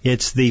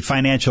 It's the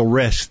financial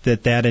risk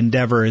that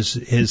endeavor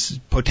is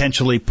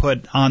potentially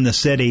put on the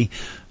city,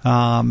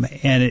 and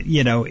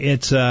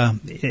it's a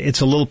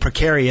little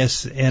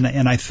precarious.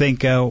 And I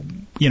think we're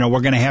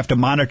going to have to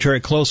monitor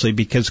it closely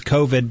because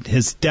COVID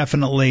has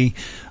definitely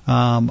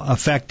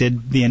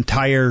affected the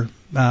entire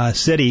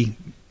city.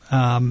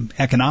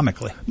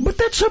 Economically. But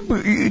that's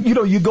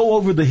you go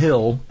over the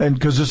hill, and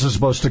because this is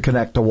supposed to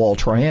connect to Wall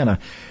Triana,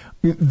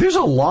 there's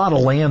a lot of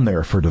land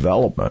there for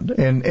development,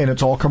 and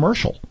it's all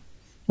commercial,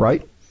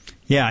 right?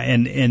 Yeah,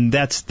 and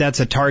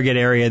that's a target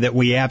area that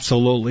we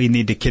absolutely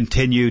need to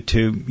continue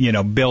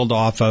to build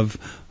off of,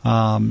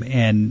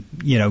 and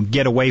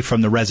get away from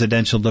the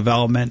residential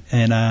development,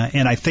 and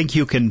I think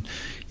you can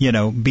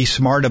be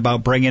smart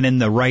about bringing in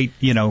the right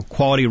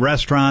quality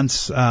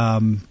restaurants,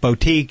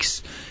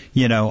 boutiques.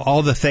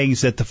 All the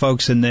things that the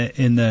folks in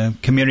the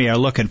community are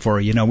looking for.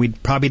 We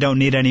probably don't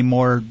need any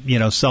more,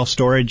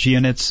 self-storage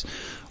units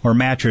or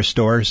mattress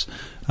stores.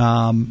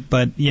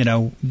 But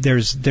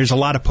there's a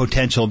lot of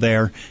potential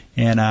there,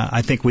 and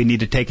I think we need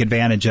to take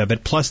advantage of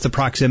it. Plus the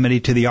proximity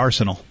to the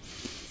arsenal.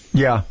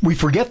 Yeah, we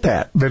forget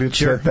that it's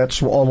sure.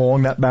 That's all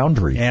along that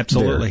boundary.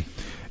 Absolutely.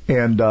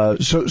 There.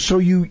 And so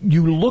you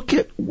look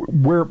at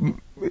where,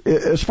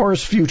 as far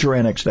as future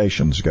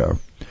annexations go.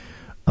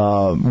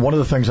 One of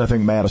the things I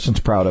think Madison's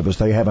proud of is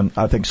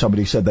I think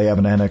somebody said they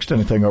haven't annexed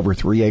anything over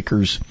 3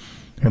 acres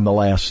in the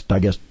last,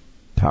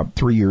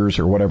 3 years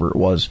or whatever it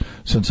was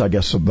since,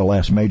 the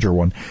last major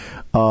one.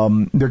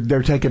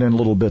 They're taking in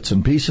little bits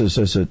and pieces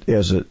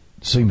as it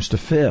seems to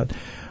fit.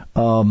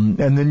 And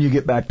then you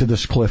get back to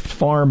this Cliff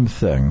Farm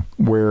thing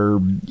where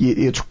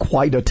it's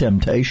quite a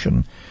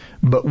temptation.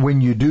 But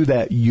when you do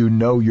that, you're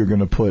going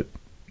to put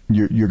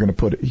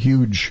a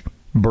huge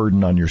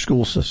burden on your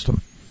school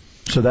system.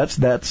 So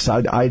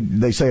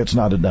they say it's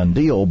not a done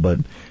deal, but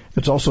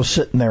it's also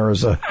sitting there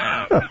as a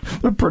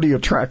pretty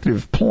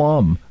attractive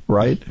plum,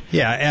 right?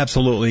 Yeah,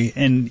 absolutely.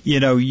 And,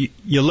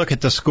 you look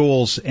at the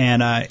schools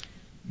and,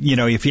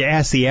 if you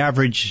ask the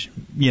average,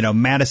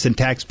 Madison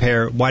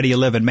taxpayer, why do you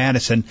live in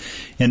Madison?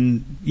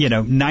 And,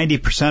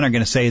 90% are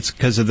going to say it's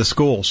because of the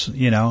schools,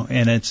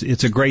 and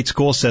it's a great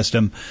school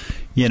system,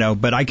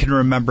 but I can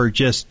remember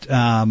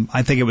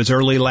I think it was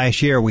early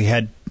last year, we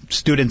had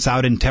students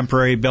out in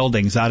temporary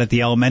buildings out at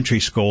the elementary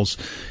schools.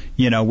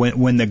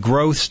 When the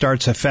growth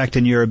starts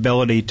affecting your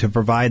ability to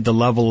provide the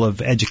level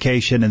of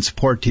education and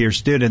support to your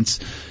students,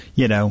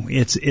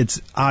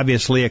 it's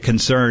obviously a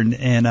concern,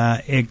 and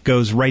it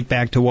goes right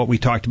back to what we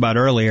talked about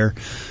earlier.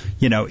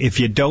 If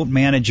you don't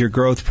manage your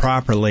growth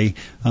properly,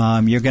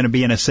 you're going to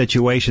be in a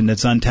situation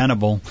that's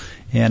untenable,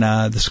 and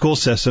the school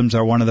systems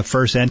are one of the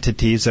first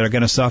entities that are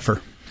going to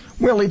suffer.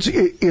 Well,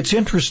 it's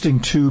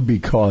interesting too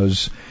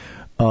because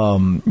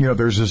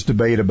there's this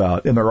debate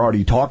about, and they're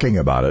already talking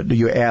about it, do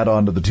you add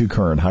on to the 2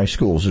 current high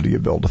schools or do you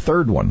build a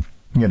third one,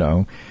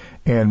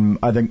 And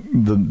I think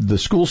the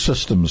school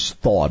system's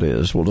thought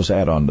is we'll just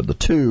add on to the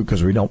 2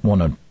 because we don't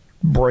want to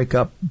break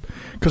up.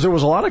 Because there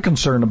was a lot of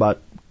concern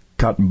about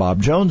cutting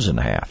Bob Jones in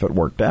half. It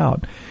worked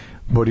out.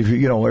 But if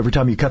every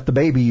time you cut the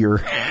baby,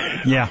 you're,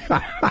 yeah,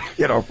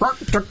 you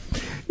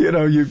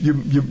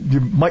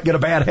might get a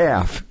bad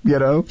half,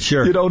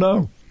 Sure. You don't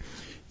know.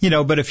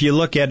 But if you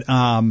look at,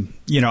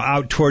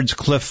 out towards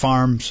Cliff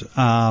Farms,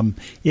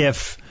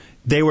 if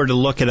they were to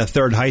look at a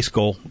third high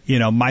school,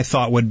 my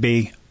thought would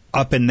be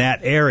up in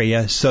that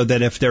area so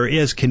that if there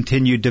is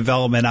continued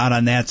development out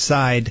on that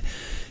side,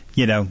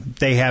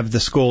 they have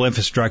the school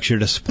infrastructure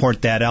to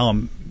support that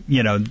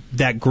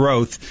that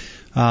growth.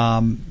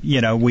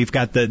 We've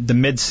got the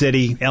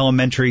Mid-City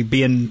Elementary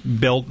being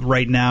built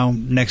right now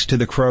next to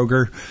the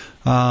Kroger.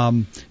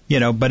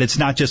 But it's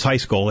not just high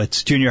school.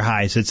 It's junior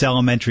highs. It's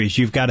elementaries.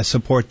 You've got to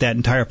support that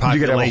entire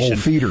population. You got to have a whole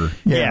feeder.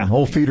 Yeah,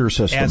 whole feeder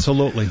system.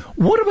 Absolutely.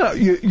 What about,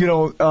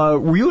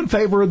 were you in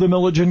favor of the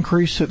millage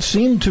increase? It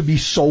seemed to be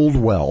sold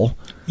well.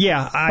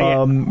 Yeah.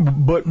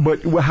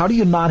 But how do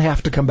you not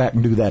have to come back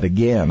and do that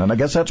again? And I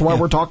guess that's why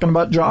we're talking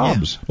about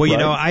jobs. Yeah. Well,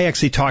 right? I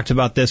actually talked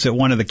about this at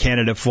one of the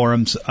candidate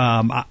forums.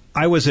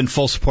 I was in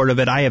full support of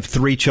it. I have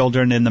 3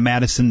 children in the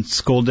Madison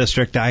School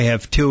District. I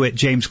have 2 at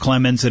James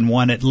Clemens and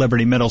 1 at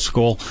Liberty Middle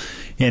School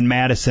in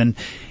Madison.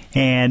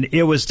 And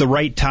it was the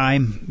right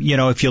time.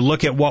 If you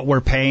look at what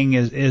we're paying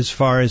as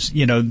far as,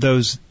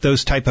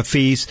 those type of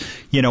fees,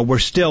 we're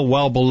still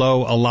well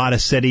below a lot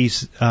of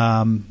cities,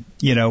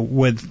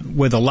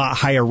 with a lot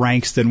higher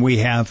ranks than we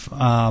have.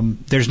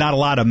 There's not a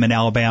lot of them in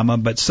Alabama,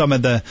 but some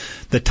of the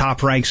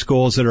top ranked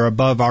schools that are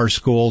above our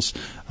schools,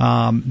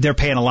 they're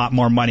paying a lot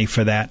more money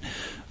for that.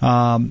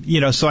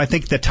 So I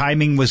think the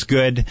timing was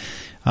good.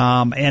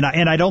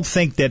 And I don't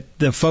think that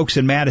the folks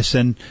in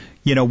Madison,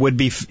 would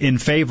be in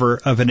favor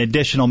of an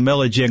additional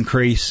millage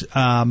increase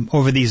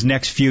over these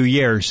next few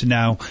years.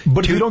 Now,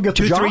 but if you don't get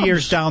the jobs, 3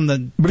 years down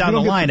the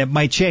line, it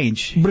might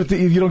change. But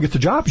if you don't get the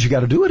jobs, you got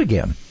to do it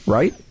again,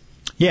 right?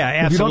 Yeah,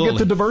 absolutely. If you don't get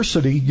the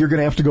diversity, you're going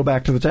to have to go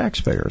back to the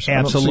taxpayers.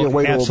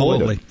 Absolutely, I don't see a way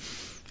to avoid it.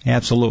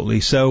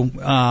 Absolutely. So,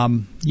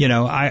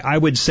 I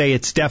would say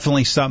it's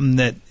definitely something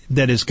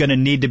that is going to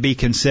need to be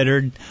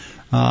considered.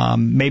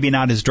 Maybe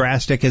not as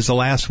drastic as the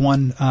last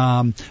one,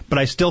 but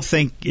I still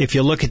think if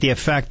you look at the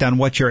effect on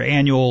what your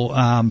annual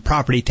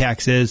property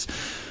tax is,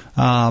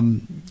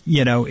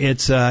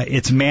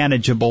 it's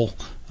manageable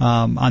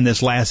on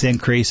this last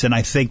increase, and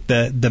I think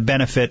the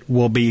benefit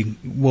will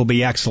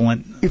be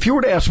excellent. If you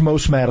were to ask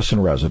most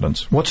Madison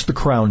residents, what's the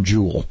crown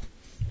jewel?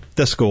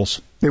 The schools.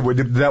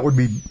 That would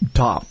be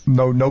top.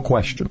 No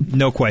question.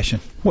 No question.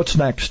 What's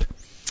next?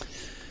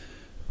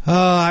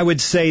 I would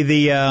say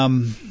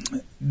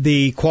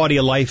the quality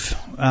of life,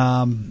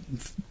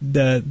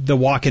 the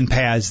walking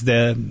paths,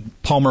 the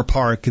Palmer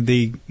Park,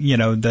 the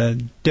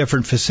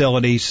different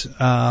facilities.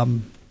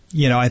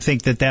 I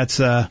think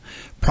that's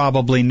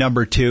probably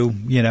number two.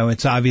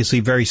 It's obviously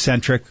very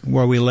centric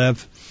where we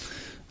live.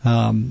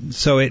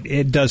 So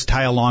it does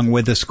tie along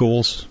with the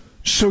schools.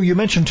 So you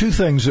mentioned two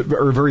things that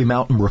are very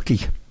Mountain Brooky.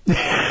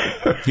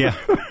 Yeah.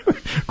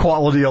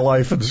 Quality of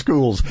life in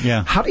schools.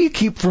 Yeah. How do you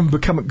keep from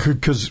becoming,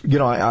 because,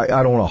 I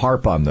don't want to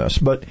harp on this,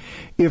 but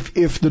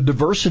if the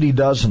diversity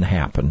doesn't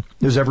happen,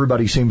 as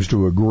everybody seems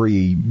to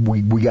agree,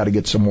 we got to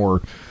get some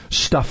more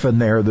stuff in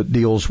there that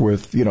deals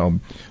with,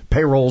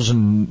 payrolls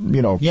and,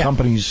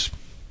 companies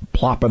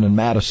plopping in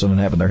Madison and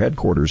having their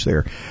headquarters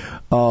there.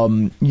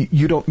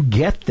 You don't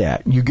get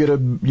that. You get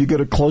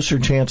a closer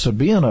chance of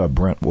being a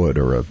Brentwood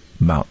or a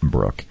Mountain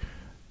Brook.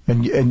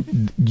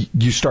 And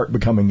you start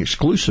becoming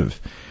exclusive.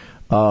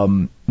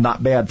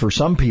 Not bad for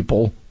some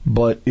people,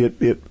 but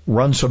it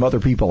runs some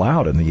other people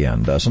out in the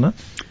end, doesn't it?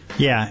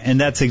 Yeah, and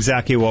that's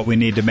exactly what we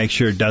need to make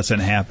sure doesn't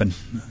happen,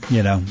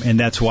 and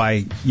that's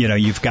why,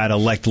 you've got to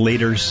elect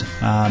leaders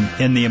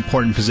in the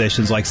important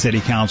positions like city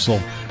council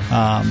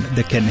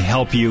that can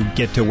help you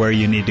get to where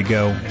you need to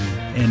go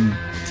and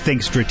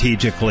think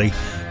strategically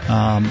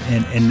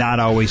and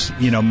not always,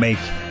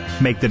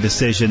 make the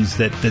decisions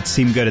that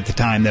seem good at the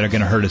time that are going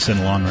to hurt us in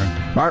the long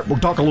run. All right, we'll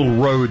talk a little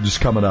roads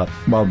coming up.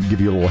 I'll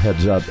give you a little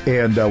heads up,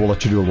 and we'll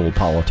let you do a little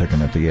politicking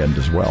at the end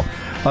as well.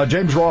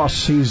 James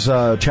Ross, he's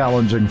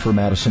challenging for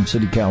Madison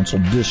City Council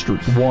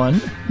District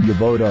 1. You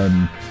vote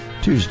on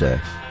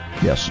Tuesday.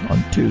 Yes,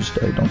 on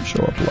Tuesday. Don't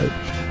show up late.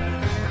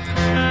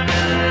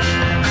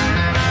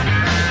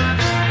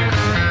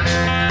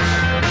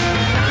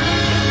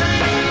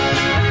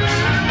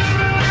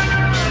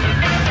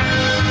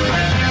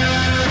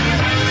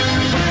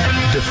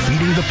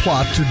 Defeating the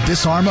plot to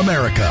disarm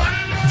America.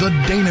 The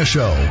Dana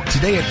Show,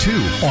 today at 2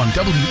 on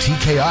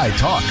WTKI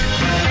Talk.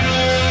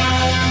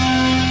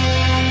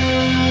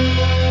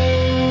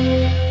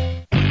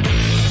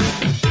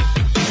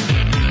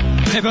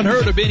 Haven't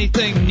heard of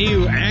anything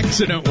new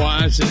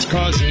accident-wise that's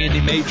causing any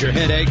major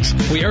headaches.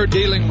 We are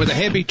dealing with a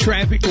heavy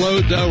traffic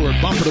load, though.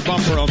 We're bumper to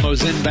bumper on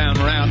those inbound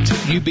routes.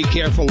 You be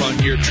careful on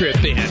your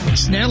trip in.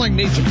 Snelling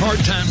needs a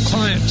part-time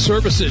client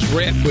services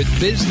rep with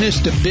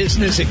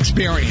business-to-business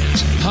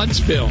experience.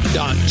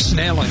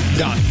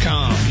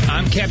 Huntsville.snelling.com.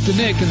 I'm Captain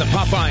Nick in the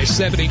Popeye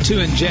 72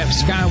 and Jeff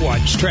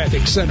Skywatch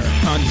Traffic Center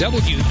on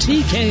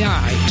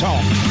WTKI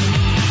Talk.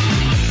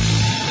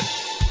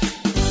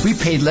 We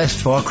paid less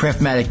for our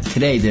Craftmatic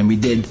today than we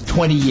did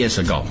 20 years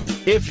ago.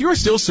 If you're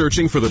still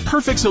searching for the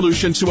perfect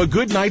solution to a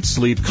good night's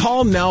sleep,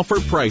 call now for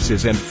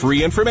prices and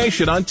free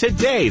information on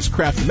today's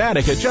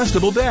Craftmatic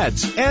adjustable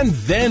beds. And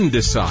then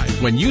decide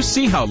when you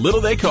see how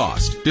little they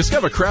cost.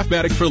 Discover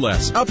Craftmatic for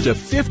less, up to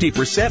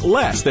 50%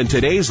 less than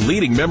today's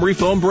leading memory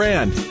foam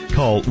brand.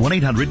 Call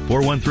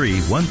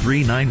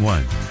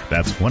 1-800-413-1391.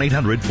 That's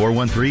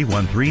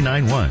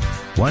 1-800-413-1391.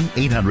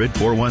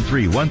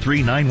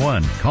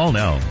 1-800-413-1391. Call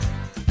now.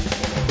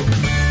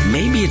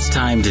 Maybe it's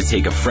time to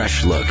take a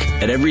fresh look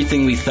at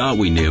everything we thought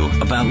we knew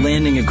about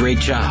landing a great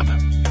job.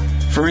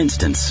 For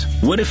instance,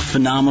 what if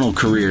phenomenal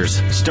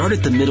careers start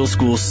at the middle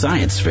school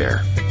science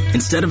fair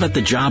instead of at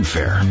the job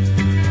fair?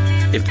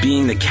 If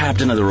being the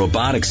captain of the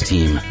robotics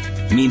team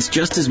means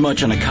just as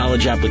much on a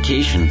college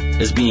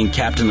application as being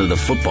captain of the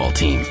football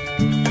team.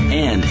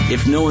 And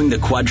if knowing the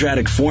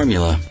quadratic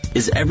formula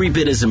is every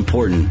bit as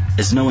important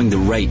as knowing the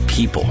right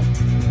people.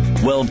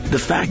 Well, the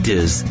fact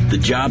is, the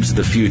jobs of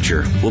the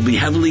future will be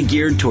heavily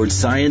geared towards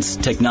science,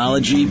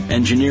 technology,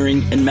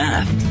 engineering, and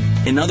math.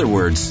 In other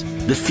words,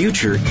 the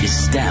future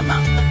is STEM.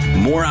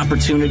 More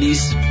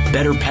opportunities,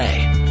 better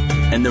pay.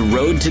 And the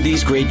road to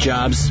these great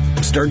jobs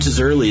starts as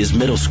early as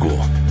middle school.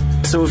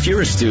 So if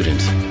you're a student,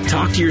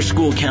 talk to your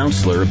school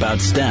counselor about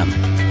STEM.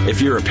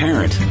 If you're a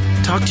parent,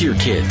 talk to your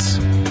kids.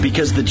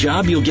 Because the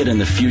job you'll get in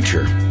the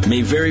future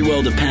may very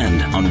well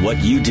depend on what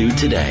you do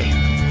today.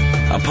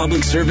 A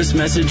public service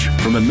message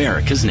from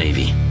America's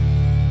Navy.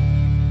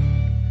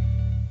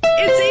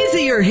 It's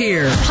easier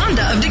here.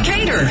 Honda of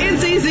Decatur.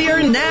 It's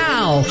easier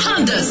now.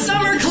 Honda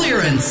Summer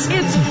Clearance.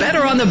 It's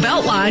better on the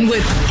Beltline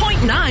with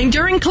 0.9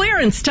 during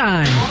clearance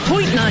time.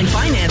 0.9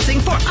 financing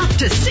for up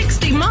to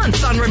 60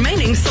 months on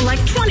remaining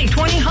select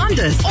 2020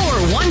 Hondas.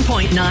 Or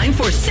 1.9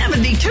 for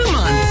 72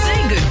 months.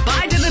 Say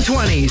goodbye to the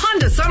 20s.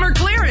 Honda Summer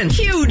Clearance.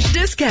 Huge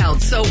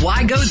discounts. So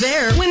why go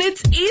there when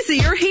it's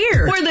easier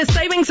here? Where the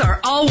savings are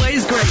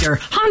always greater.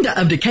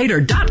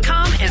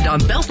 HondaofDecatur.com and on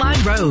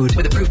Beltline Road.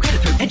 With approved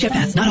credit through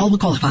HFS. Not all will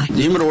qualify.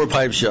 The Humidor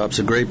Pipe Shop's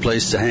a great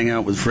place to hang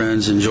out with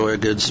friends, enjoy a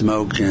good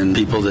smoke, and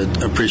people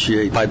that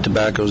appreciate pipe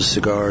tobaccos,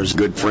 cigars.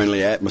 Good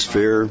friendly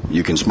atmosphere.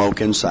 You can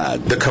smoke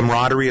inside. The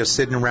camaraderie of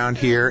sitting around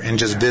here and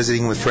just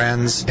visiting with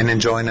friends and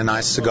enjoying a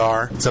nice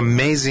cigar. It's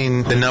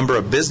amazing the number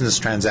of business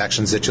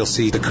transactions that you'll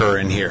see occur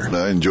in here.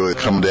 I enjoy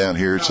coming down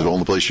here. It's the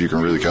only place you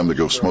can really come to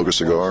go smoke a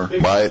cigar.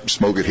 Buy it,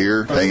 smoke it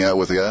here, hang out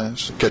with the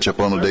guys, catch up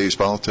on the day's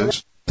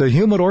politics. The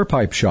Humidor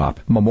Pipe Shop,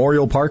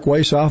 Memorial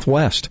Parkway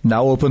Southwest.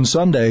 Now open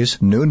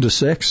Sundays, noon to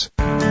 6.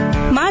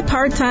 My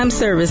part-time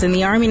service in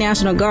the Army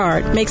National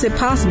Guard makes it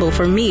possible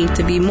for me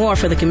to be more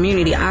for the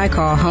community I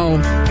call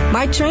home.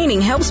 My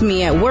training helps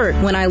me at work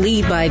when I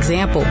lead by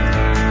example.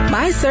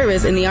 My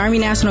service in the Army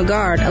National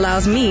Guard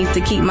allows me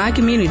to keep my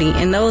community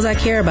and those I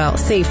care about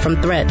safe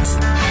from threats.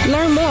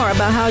 Learn more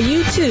about how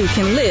you too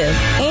can live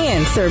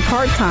and serve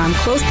part-time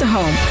close to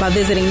home by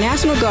visiting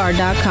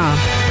NationalGuard.com.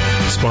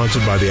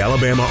 Sponsored by the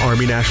Alabama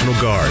Army National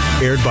Guard.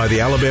 Aired by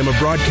the Alabama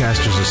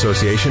Broadcasters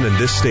Association and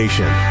this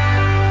station.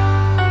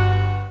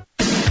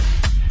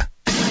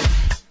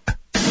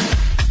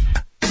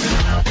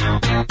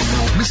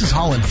 Mrs.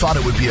 Holland thought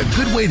it would be a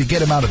good way to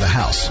get him out of the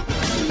house.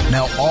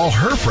 Now all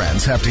her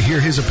friends have to hear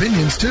his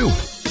opinions too.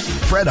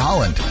 Fred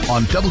Holland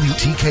on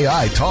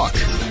WTKI Talk.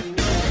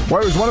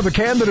 Well, he was one of the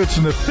candidates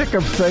in the thick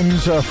of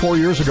things 4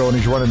 years ago, and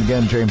he's running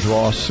again. James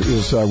Ross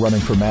is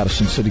running for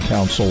Madison City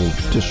Council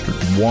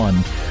District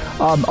 1.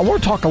 I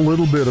want to talk a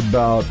little bit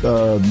about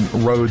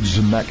roads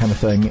and that kind of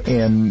thing,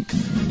 and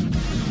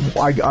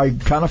I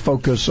kind of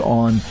focus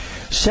on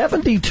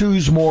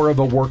 72's more of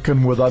a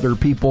working with other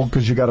people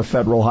because you got a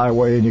federal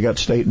highway and you got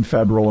state and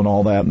federal and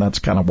all that, and that's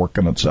kind of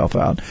working itself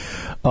out.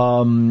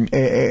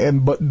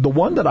 But the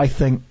one that I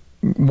think,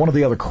 one of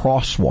the other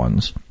cross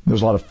ones,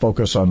 there's a lot of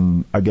focus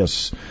on, I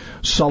guess,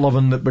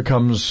 Sullivan that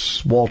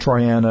becomes Wall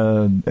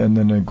Triana, and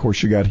then, of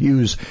course, you got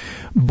Hughes.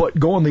 But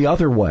going the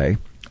other way,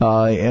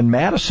 and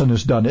Madison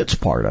has done its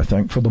part, I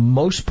think. For the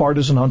most part,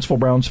 isn't Huntsville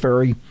Browns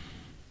Ferry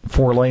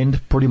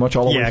 4-laned pretty much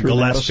all the way through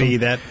Gillespie,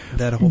 Madison?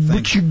 that whole thing.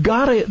 But you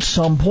got to at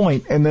some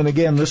point, and then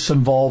again, this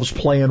involves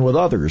playing with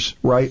others,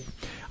 right?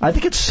 I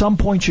think at some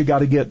point you got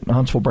to get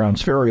Huntsville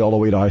Browns Ferry all the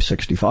way to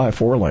I-65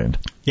 4-laned.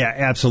 Yeah,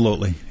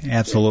 absolutely.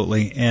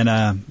 And,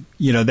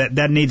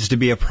 that needs to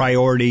be a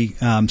priority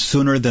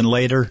sooner than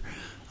later.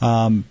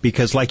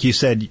 Because like you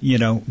said,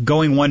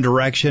 going one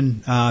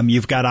direction,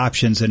 you've got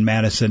options in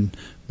Madison.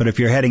 But if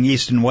you're heading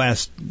east and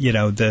west,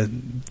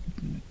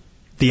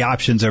 the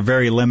options are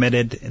very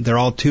limited. They're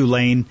all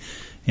 2-lane.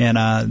 And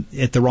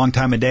at the wrong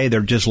time of day,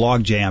 they're just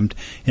log jammed.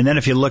 And then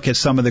if you look at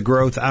some of the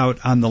growth out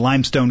on the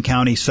Limestone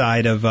County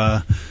side of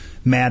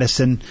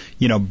Madison,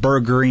 Burr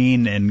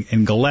Green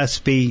and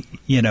Gillespie,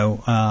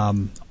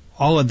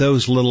 all of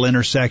those little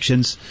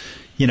intersections,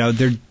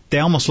 they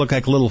almost look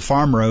like little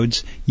farm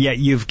roads, yet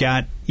you've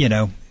got,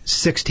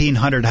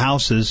 1,600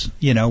 houses,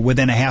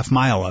 within a half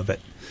mile of it.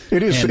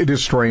 It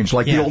is strange.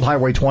 Like the old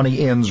Highway 20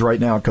 ends right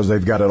now because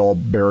they've got it all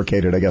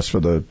barricaded, I guess, for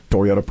the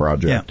Toyota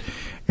project. Yeah.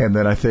 And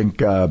then I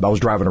think I was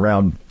driving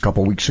around a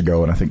couple of weeks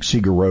ago, and I think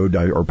Seeger Road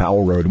or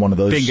Powell Road, one of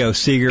those, Bingo,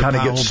 Seeger, kind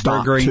of gets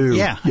stopped too.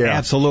 Yeah,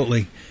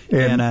 absolutely.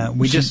 And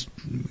we just,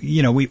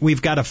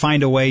 we've got to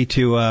find a way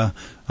to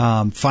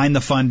find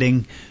the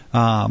funding.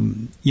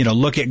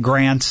 Look at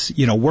grants,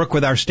 work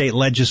with our state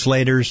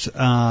legislators,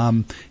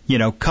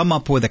 come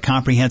up with a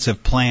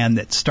comprehensive plan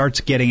that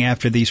starts getting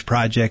after these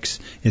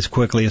projects as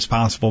quickly as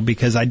possible,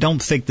 because I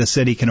don't think the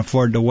city can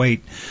afford to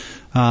wait.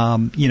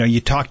 You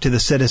talk to the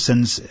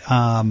citizens,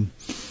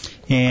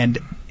 and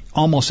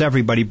almost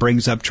everybody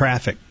brings up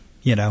traffic,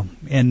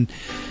 and,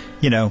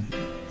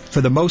 for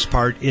the most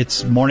part,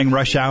 it's morning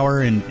rush hour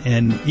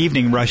and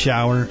evening rush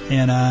hour,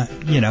 and,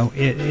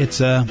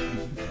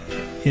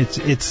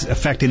 it's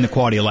affecting the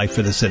quality of life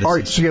for the citizens. All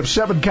right, so you have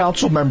 7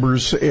 council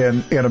members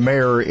and a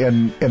mayor,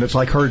 and it's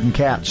like herding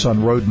cats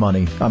on road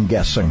money, I'm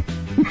guessing.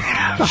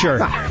 Sure.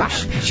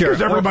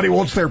 Because everybody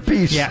wants their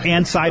piece. Yeah,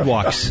 and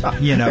sidewalks,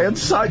 And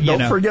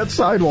don't forget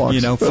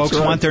sidewalks. Folks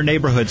want their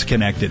neighborhoods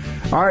connected.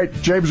 All right,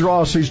 James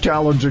Ross, he's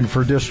challenging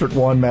for District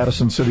 1,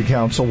 Madison City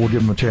Council. We'll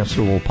give him a chance to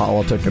do a little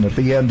politic. And at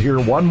the end here,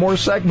 one more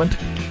segment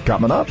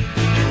coming up.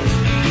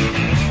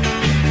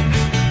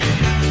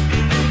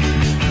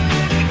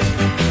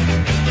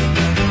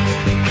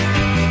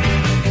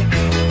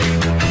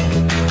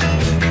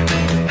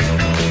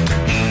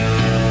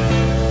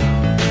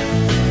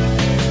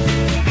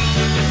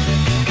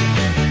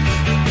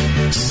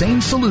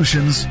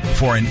 solutions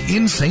for an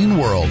insane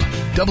world.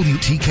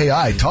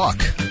 WTKI Talk.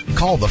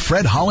 Call the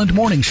Fred Holland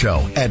Morning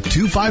Show at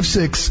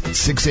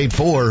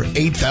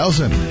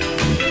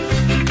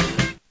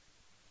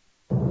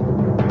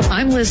 256-684-8000.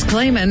 I'm Liz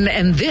Clayman,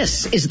 and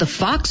this is the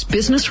Fox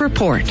Business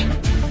Report.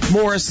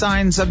 More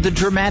signs of the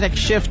dramatic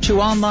shift to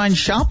online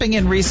shopping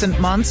in recent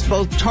months.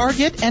 Both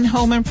Target and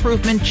home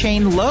improvement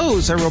chain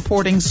Lowe's are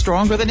reporting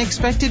stronger than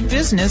expected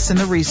business in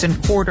the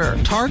recent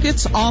quarter.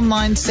 Target's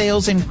online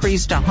sales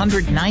increased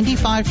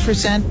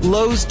 195%.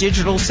 Lowe's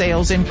digital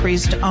sales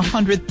increased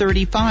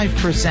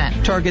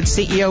 135%. Target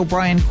CEO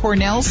Brian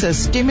Cornell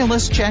says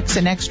stimulus checks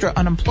and extra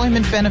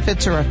unemployment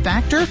benefits are a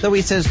factor, though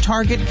he says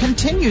Target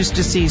continues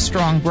to see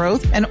strong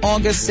growth, and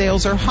August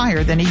sales are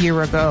higher than a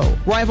year ago.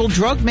 Rival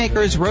drug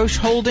makers Roche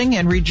Holding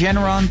and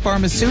Regeneron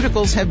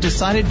Pharmaceuticals have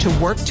decided to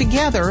work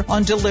together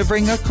on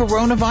delivering a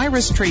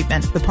coronavirus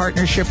treatment. The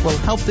partnership will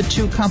help the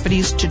two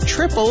companies to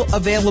triple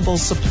available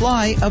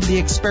supply of the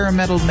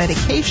experimental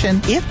medication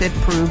if it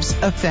proves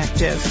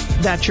effective.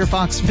 That's your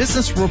Fox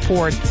Business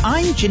Report.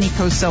 I'm Ginny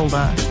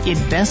Coselda.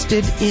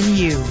 Invested in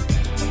you.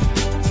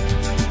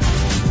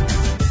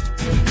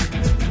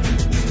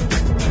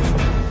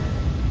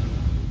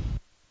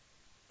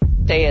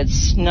 They had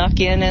snuck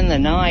in the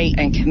night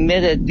and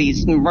committed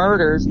these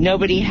murders.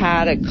 Nobody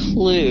had a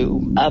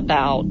clue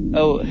about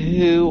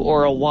who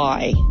or a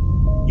why.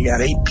 You got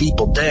 8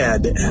 people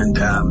dead,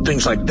 and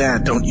things like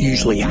that don't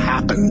usually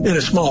happen in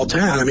a small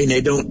town. I mean,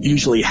 they don't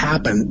usually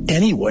happen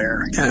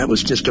anywhere, and it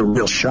was just a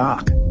real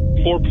shock.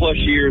 4+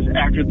 years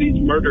after these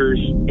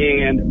murders,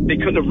 and they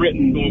couldn't have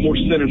written a more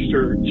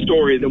sinister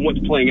story than what's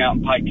playing out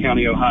in Pike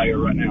County,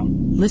 Ohio right now.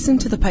 Listen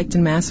to the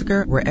Piketon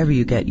Massacre wherever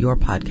you get your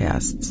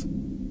podcasts.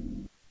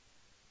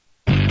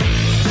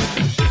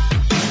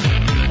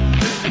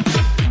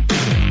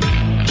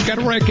 Got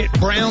a wreck at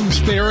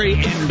Brownsbury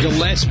and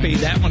Gillespie.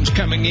 That one's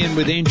coming in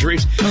with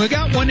injuries. And we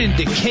got one in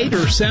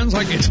Decatur. Sounds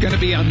like it's going to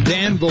be on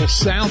Danville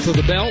south of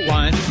the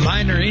Beltline.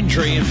 Minor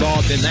injury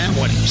involved in that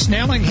one.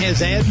 Snelling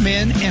has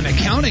admin and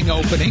accounting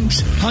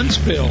openings.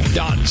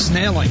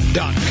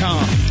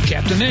 Huntsville.snelling.com.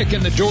 Captain Nick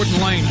in the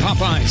Jordan Lane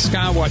Popeye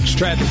Skywatch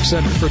Traffic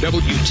Center for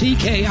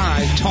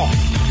WTKI Talk.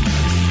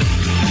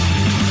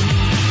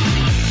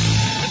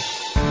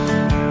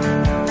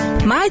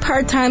 My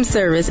part-time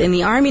service in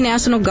the Army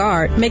National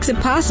Guard makes it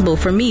possible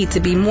for me to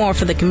be more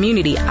for the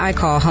community I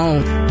call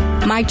home.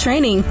 My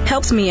training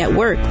helps me at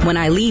work when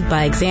I lead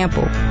by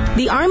example.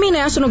 The Army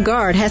National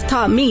Guard has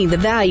taught me the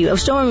value of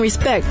showing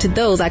respect to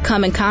those I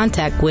come in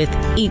contact with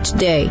each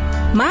day.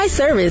 My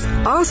service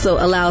also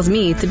allows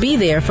me to be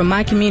there for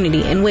my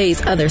community in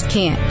ways others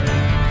can't.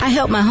 I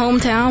help my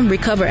hometown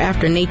recover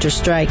after nature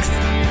strikes.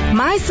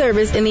 My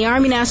service in the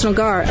Army National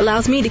Guard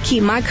allows me to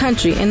keep my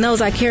country and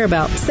those I care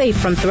about safe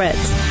from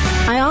threats.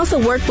 I also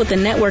work with a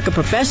network of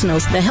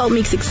professionals that help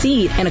me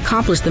succeed and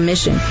accomplish the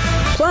mission.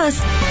 Plus,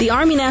 the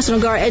Army National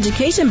Guard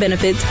education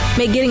benefits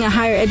make getting a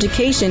higher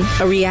education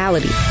a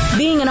reality.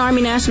 Being an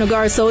Army National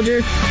Guard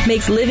soldier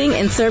makes living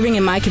and serving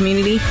in my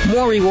community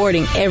more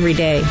rewarding every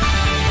day.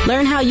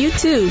 Learn how you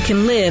too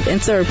can live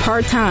and serve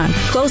part-time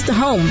close to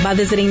home by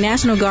visiting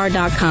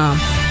NationalGuard.com.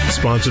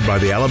 Sponsored by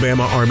the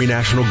Alabama Army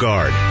National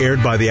Guard.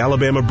 Aired by the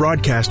Alabama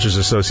Broadcasters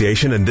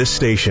Association and this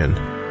station.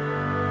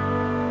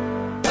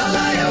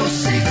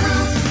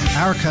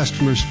 Our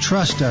customers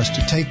trust us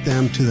to take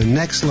them to the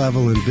next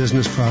level in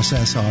business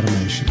process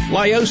automation.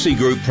 Liosi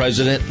Group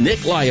President Nick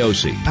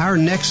Liosi. Our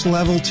next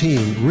level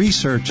team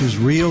researches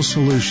real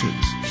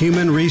solutions,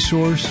 human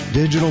resource,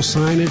 digital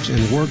signage, and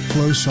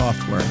workflow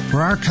software.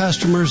 For our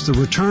customers, the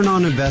return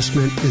on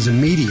investment is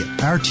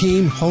immediate. Our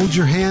team holds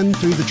your hand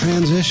through the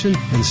transition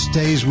and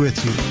stays with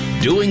you.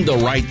 Doing the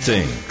right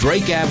thing.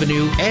 Drake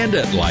Avenue and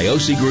at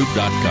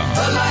LiosiGroup.com.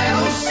 The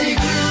Liosi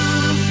Group.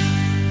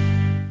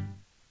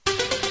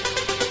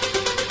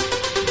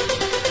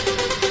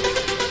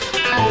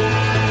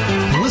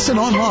 Listen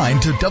online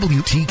to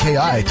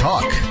WTKI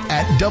Talk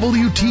at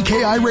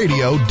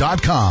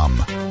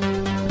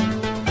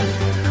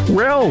WTKIRadio.com.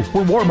 Well,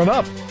 we're warming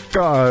up.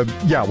 We're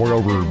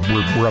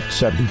up to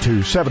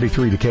 72,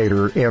 73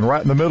 Decatur, and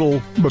right in the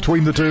middle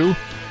between the two,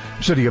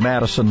 city of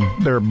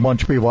Madison, there are a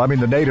bunch of people. I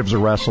mean, the natives are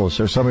restless.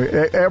 There's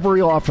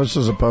every office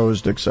is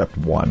opposed except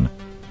one.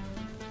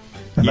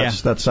 And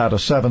that's out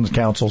of 7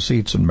 council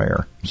seats and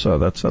mayor. So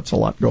that's a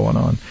lot going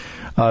on.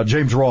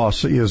 James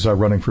Ross is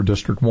running for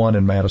District 1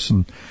 in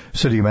Madison,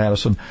 City of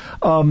Madison.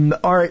 All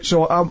right,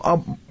 so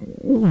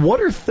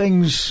what are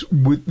things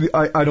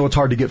I know it's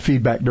hard to get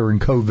feedback during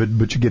COVID,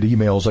 but you get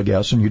emails, I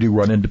guess, and you do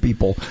run into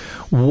people.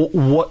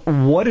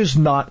 What is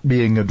not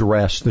being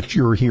addressed that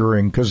you're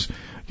hearing? Because,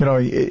 you know,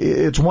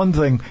 it's one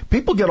thing.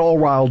 People get all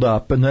riled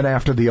up, and then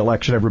after the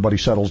election, everybody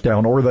settles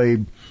down, or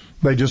they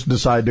just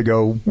decide to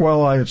go,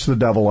 well, it's the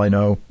devil, I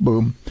know.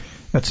 Boom.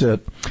 That's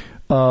it.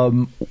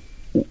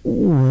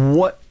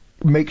 What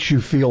makes you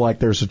feel like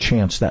there's a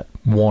chance that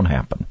won't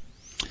happen?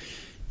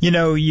 You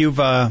know, you've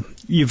got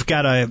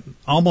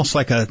almost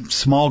like a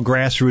small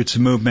grassroots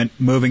movement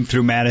moving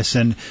through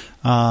Madison,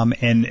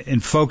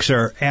 and folks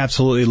are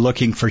absolutely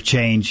looking for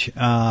change.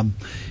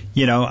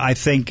 You know, I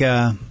think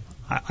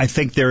I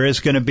think there is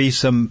going to be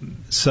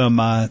some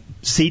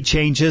seat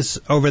changes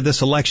over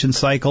this election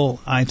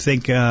cycle. I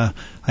think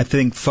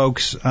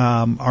folks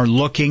are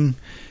looking,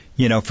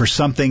 for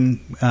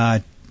something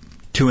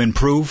to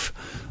improve.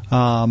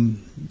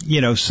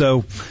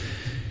 So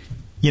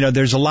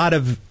there's a lot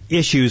of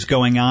issues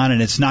going on,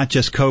 and it's not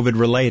just COVID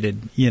related.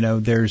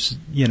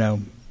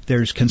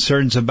 There's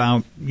concerns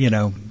about,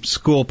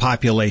 school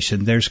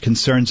population. There's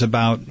concerns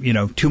about,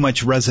 too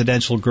much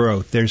residential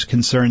growth. There's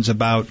concerns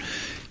about,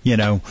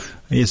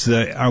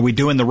 are we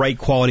doing the right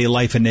quality of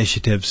life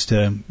initiatives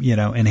to,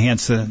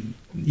 enhance the,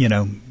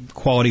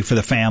 quality for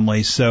the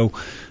families? So,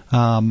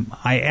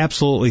 I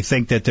absolutely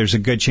think that there's a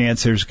good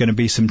chance there's going to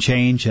be some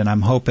change, and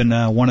I'm hoping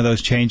one of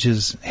those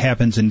changes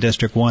happens in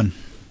District 1.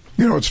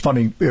 It's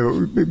funny.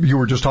 You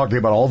were just talking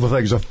about all the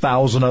things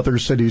 1,000 other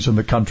cities in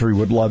the country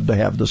would love to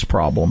have this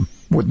problem,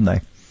 wouldn't they?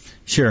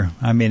 Sure.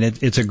 I mean,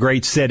 it's a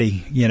great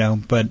city,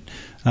 but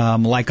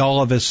like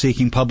all of us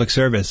seeking public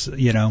service,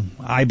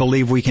 I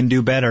believe we can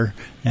do better,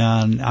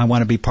 and I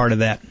want to be part of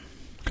that.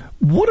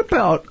 What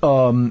about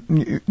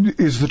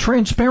is the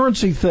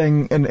transparency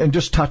thing, and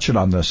just touching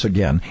on this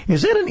again,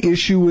 is that an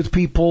issue with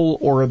people,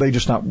 or are they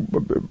just not?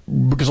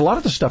 Because a lot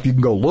of the stuff you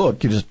can go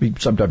look,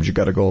 sometimes you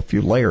got to go a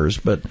few layers,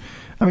 but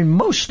I mean,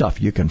 most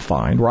stuff you can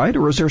find, right?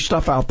 Or is there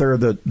stuff out there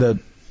that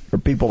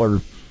people are?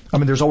 I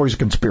mean, there's always a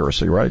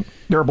conspiracy, right?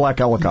 There are black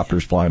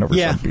helicopters flying over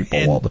some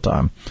people all the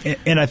time.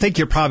 And I think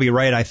you're probably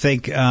right. I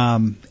think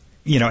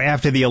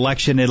after the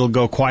election it'll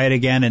go quiet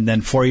again, and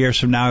then 4 years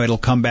from now it'll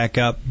come back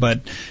up,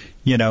 but.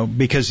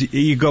 Because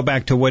you go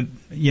back to what,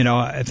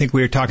 I think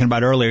we were talking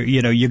about earlier,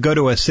 you go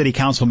to a city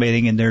council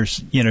meeting and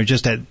there's,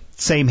 just that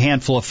same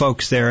handful of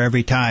folks there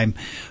every time.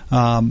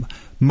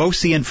 Most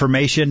of the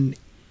information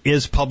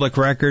is public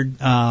record,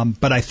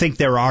 but I think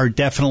there are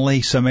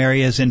definitely some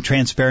areas in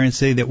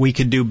transparency that we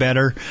could do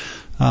better.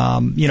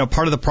 Part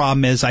of the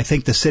problem is I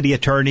think the city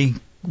attorney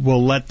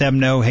will let them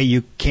know, hey,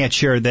 you can't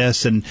share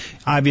this, and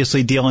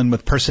obviously dealing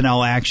with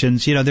personnel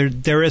actions,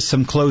 there is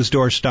some closed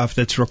door stuff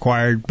that's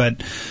required,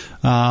 but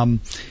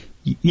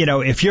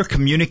if you're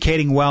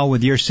communicating well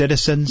with your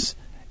citizens,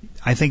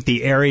 I think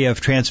the area of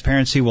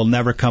transparency will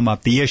never come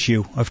up. The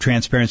issue of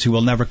transparency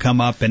will never come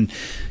up, and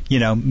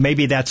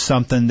maybe that's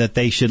something that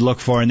they should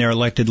look for in their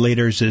elected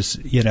leaders is,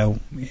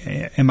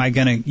 am I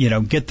going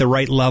to, get the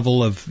right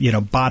level of,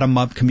 bottom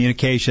up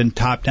communication,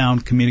 top down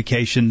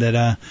communication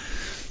that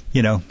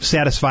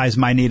satisfies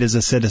my need as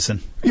a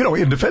citizen.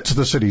 In defense of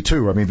the city,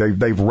 too, I mean,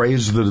 they've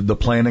raised the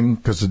planning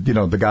because,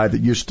 the guy that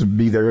used to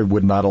be there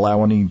would not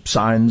allow any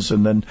signs.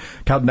 And then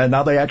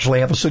now they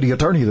actually have a city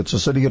attorney that's a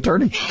city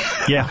attorney.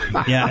 Yeah,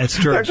 it's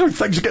true. Actually,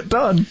 things get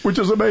done, which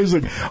is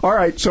amazing. All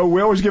right, so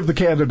we always give the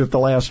candidate the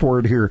last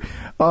word here.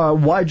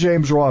 Why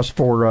James Ross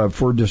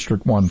for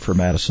District 1 for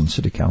Madison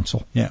City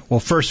Council? Yeah,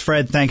 well, first,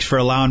 Fred, thanks for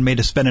allowing me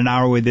to spend an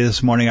hour with you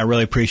this morning. I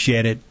really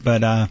appreciate it.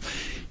 But,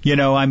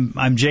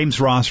 I'm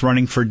James Ross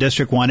running for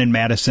District 1 in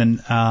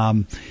Madison.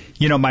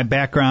 My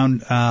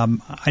background,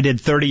 I did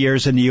 30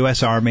 years in the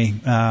U.S. Army,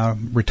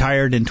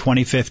 retired in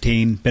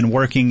 2015, been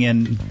working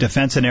in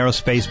defense and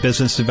aerospace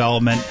business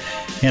development.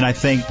 And I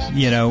think,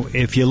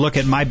 if you look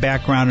at my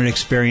background and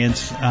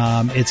experience,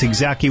 it's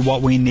exactly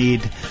what we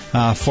need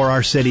for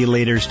our city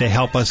leaders to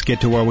help us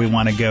get to where we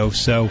want to go.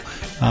 So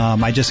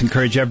I just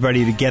encourage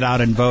everybody to get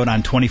out and vote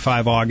on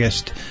 25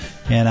 August.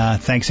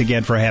 And thanks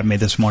again for having me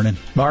this morning.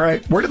 All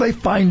right. Where do they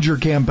find your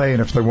campaign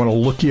if they want to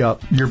look you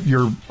up?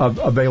 You're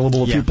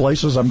available a few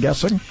places, I'm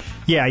guessing?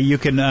 Yeah, you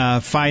can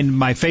find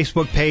my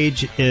Facebook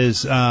page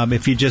is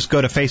if you just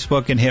go to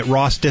Facebook and hit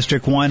Ross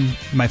District 1,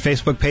 my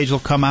Facebook page will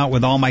come out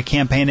with all my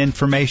campaign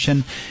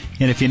information.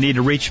 And if you need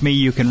to reach me,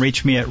 you can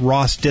reach me at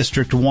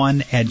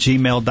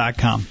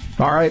rossdistrict1@gmail.com.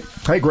 All right.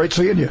 Hey, great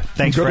seeing you.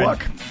 Thanks, Good Fred.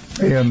 luck.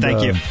 And,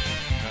 Thank you.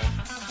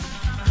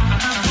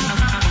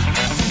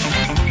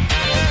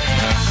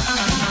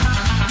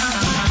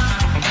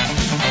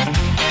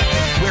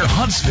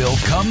 Huntsville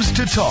comes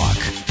to talk.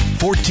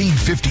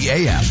 1450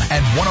 AM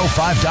and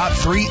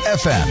 105.3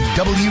 FM.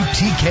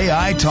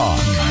 WTKI Talk.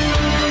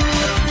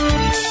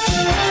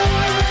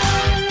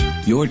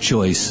 Your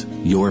choice,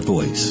 your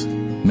voice.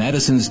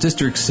 Madison's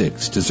District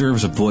 6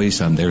 deserves a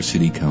voice on their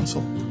city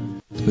council.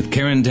 With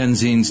Karen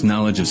Denzine's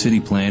knowledge of city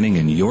planning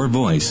and your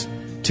voice,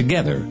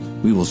 together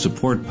we will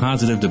support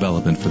positive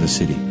development for the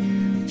city.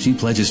 She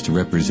pledges to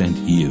represent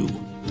you.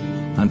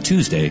 On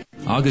Tuesday,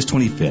 August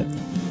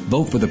 25th,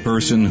 vote for the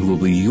person who will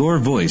be your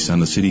voice on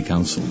the City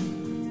Council.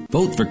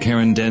 Vote for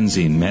Karen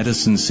Denzine,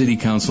 Madison City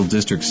Council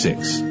District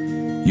 6.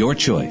 Your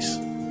choice,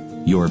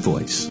 your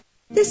voice.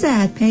 This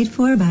ad paid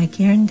for by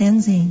Karen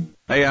Denzine.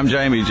 Hey, I'm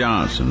Jamie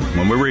Johnson.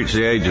 When we reach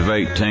the age of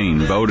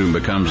 18, voting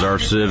becomes our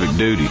civic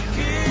duty.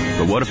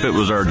 But what if it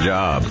was our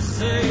job?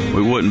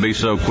 We wouldn't be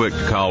so quick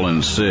to call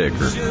in sick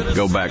or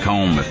go back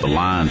home if the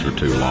lines were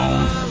too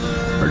long,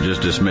 or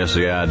just dismiss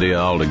the idea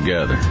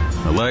altogether.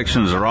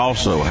 Elections are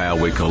also how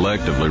we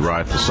collectively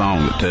write the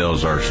song that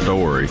tells our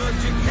story,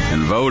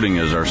 and voting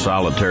is our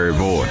solitary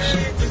voice.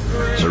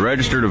 So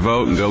register to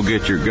vote and go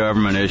get your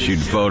government-issued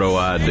photo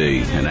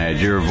ID and add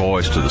your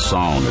voice to the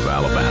song of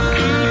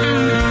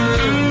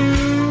Alabama.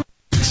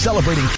 celebrating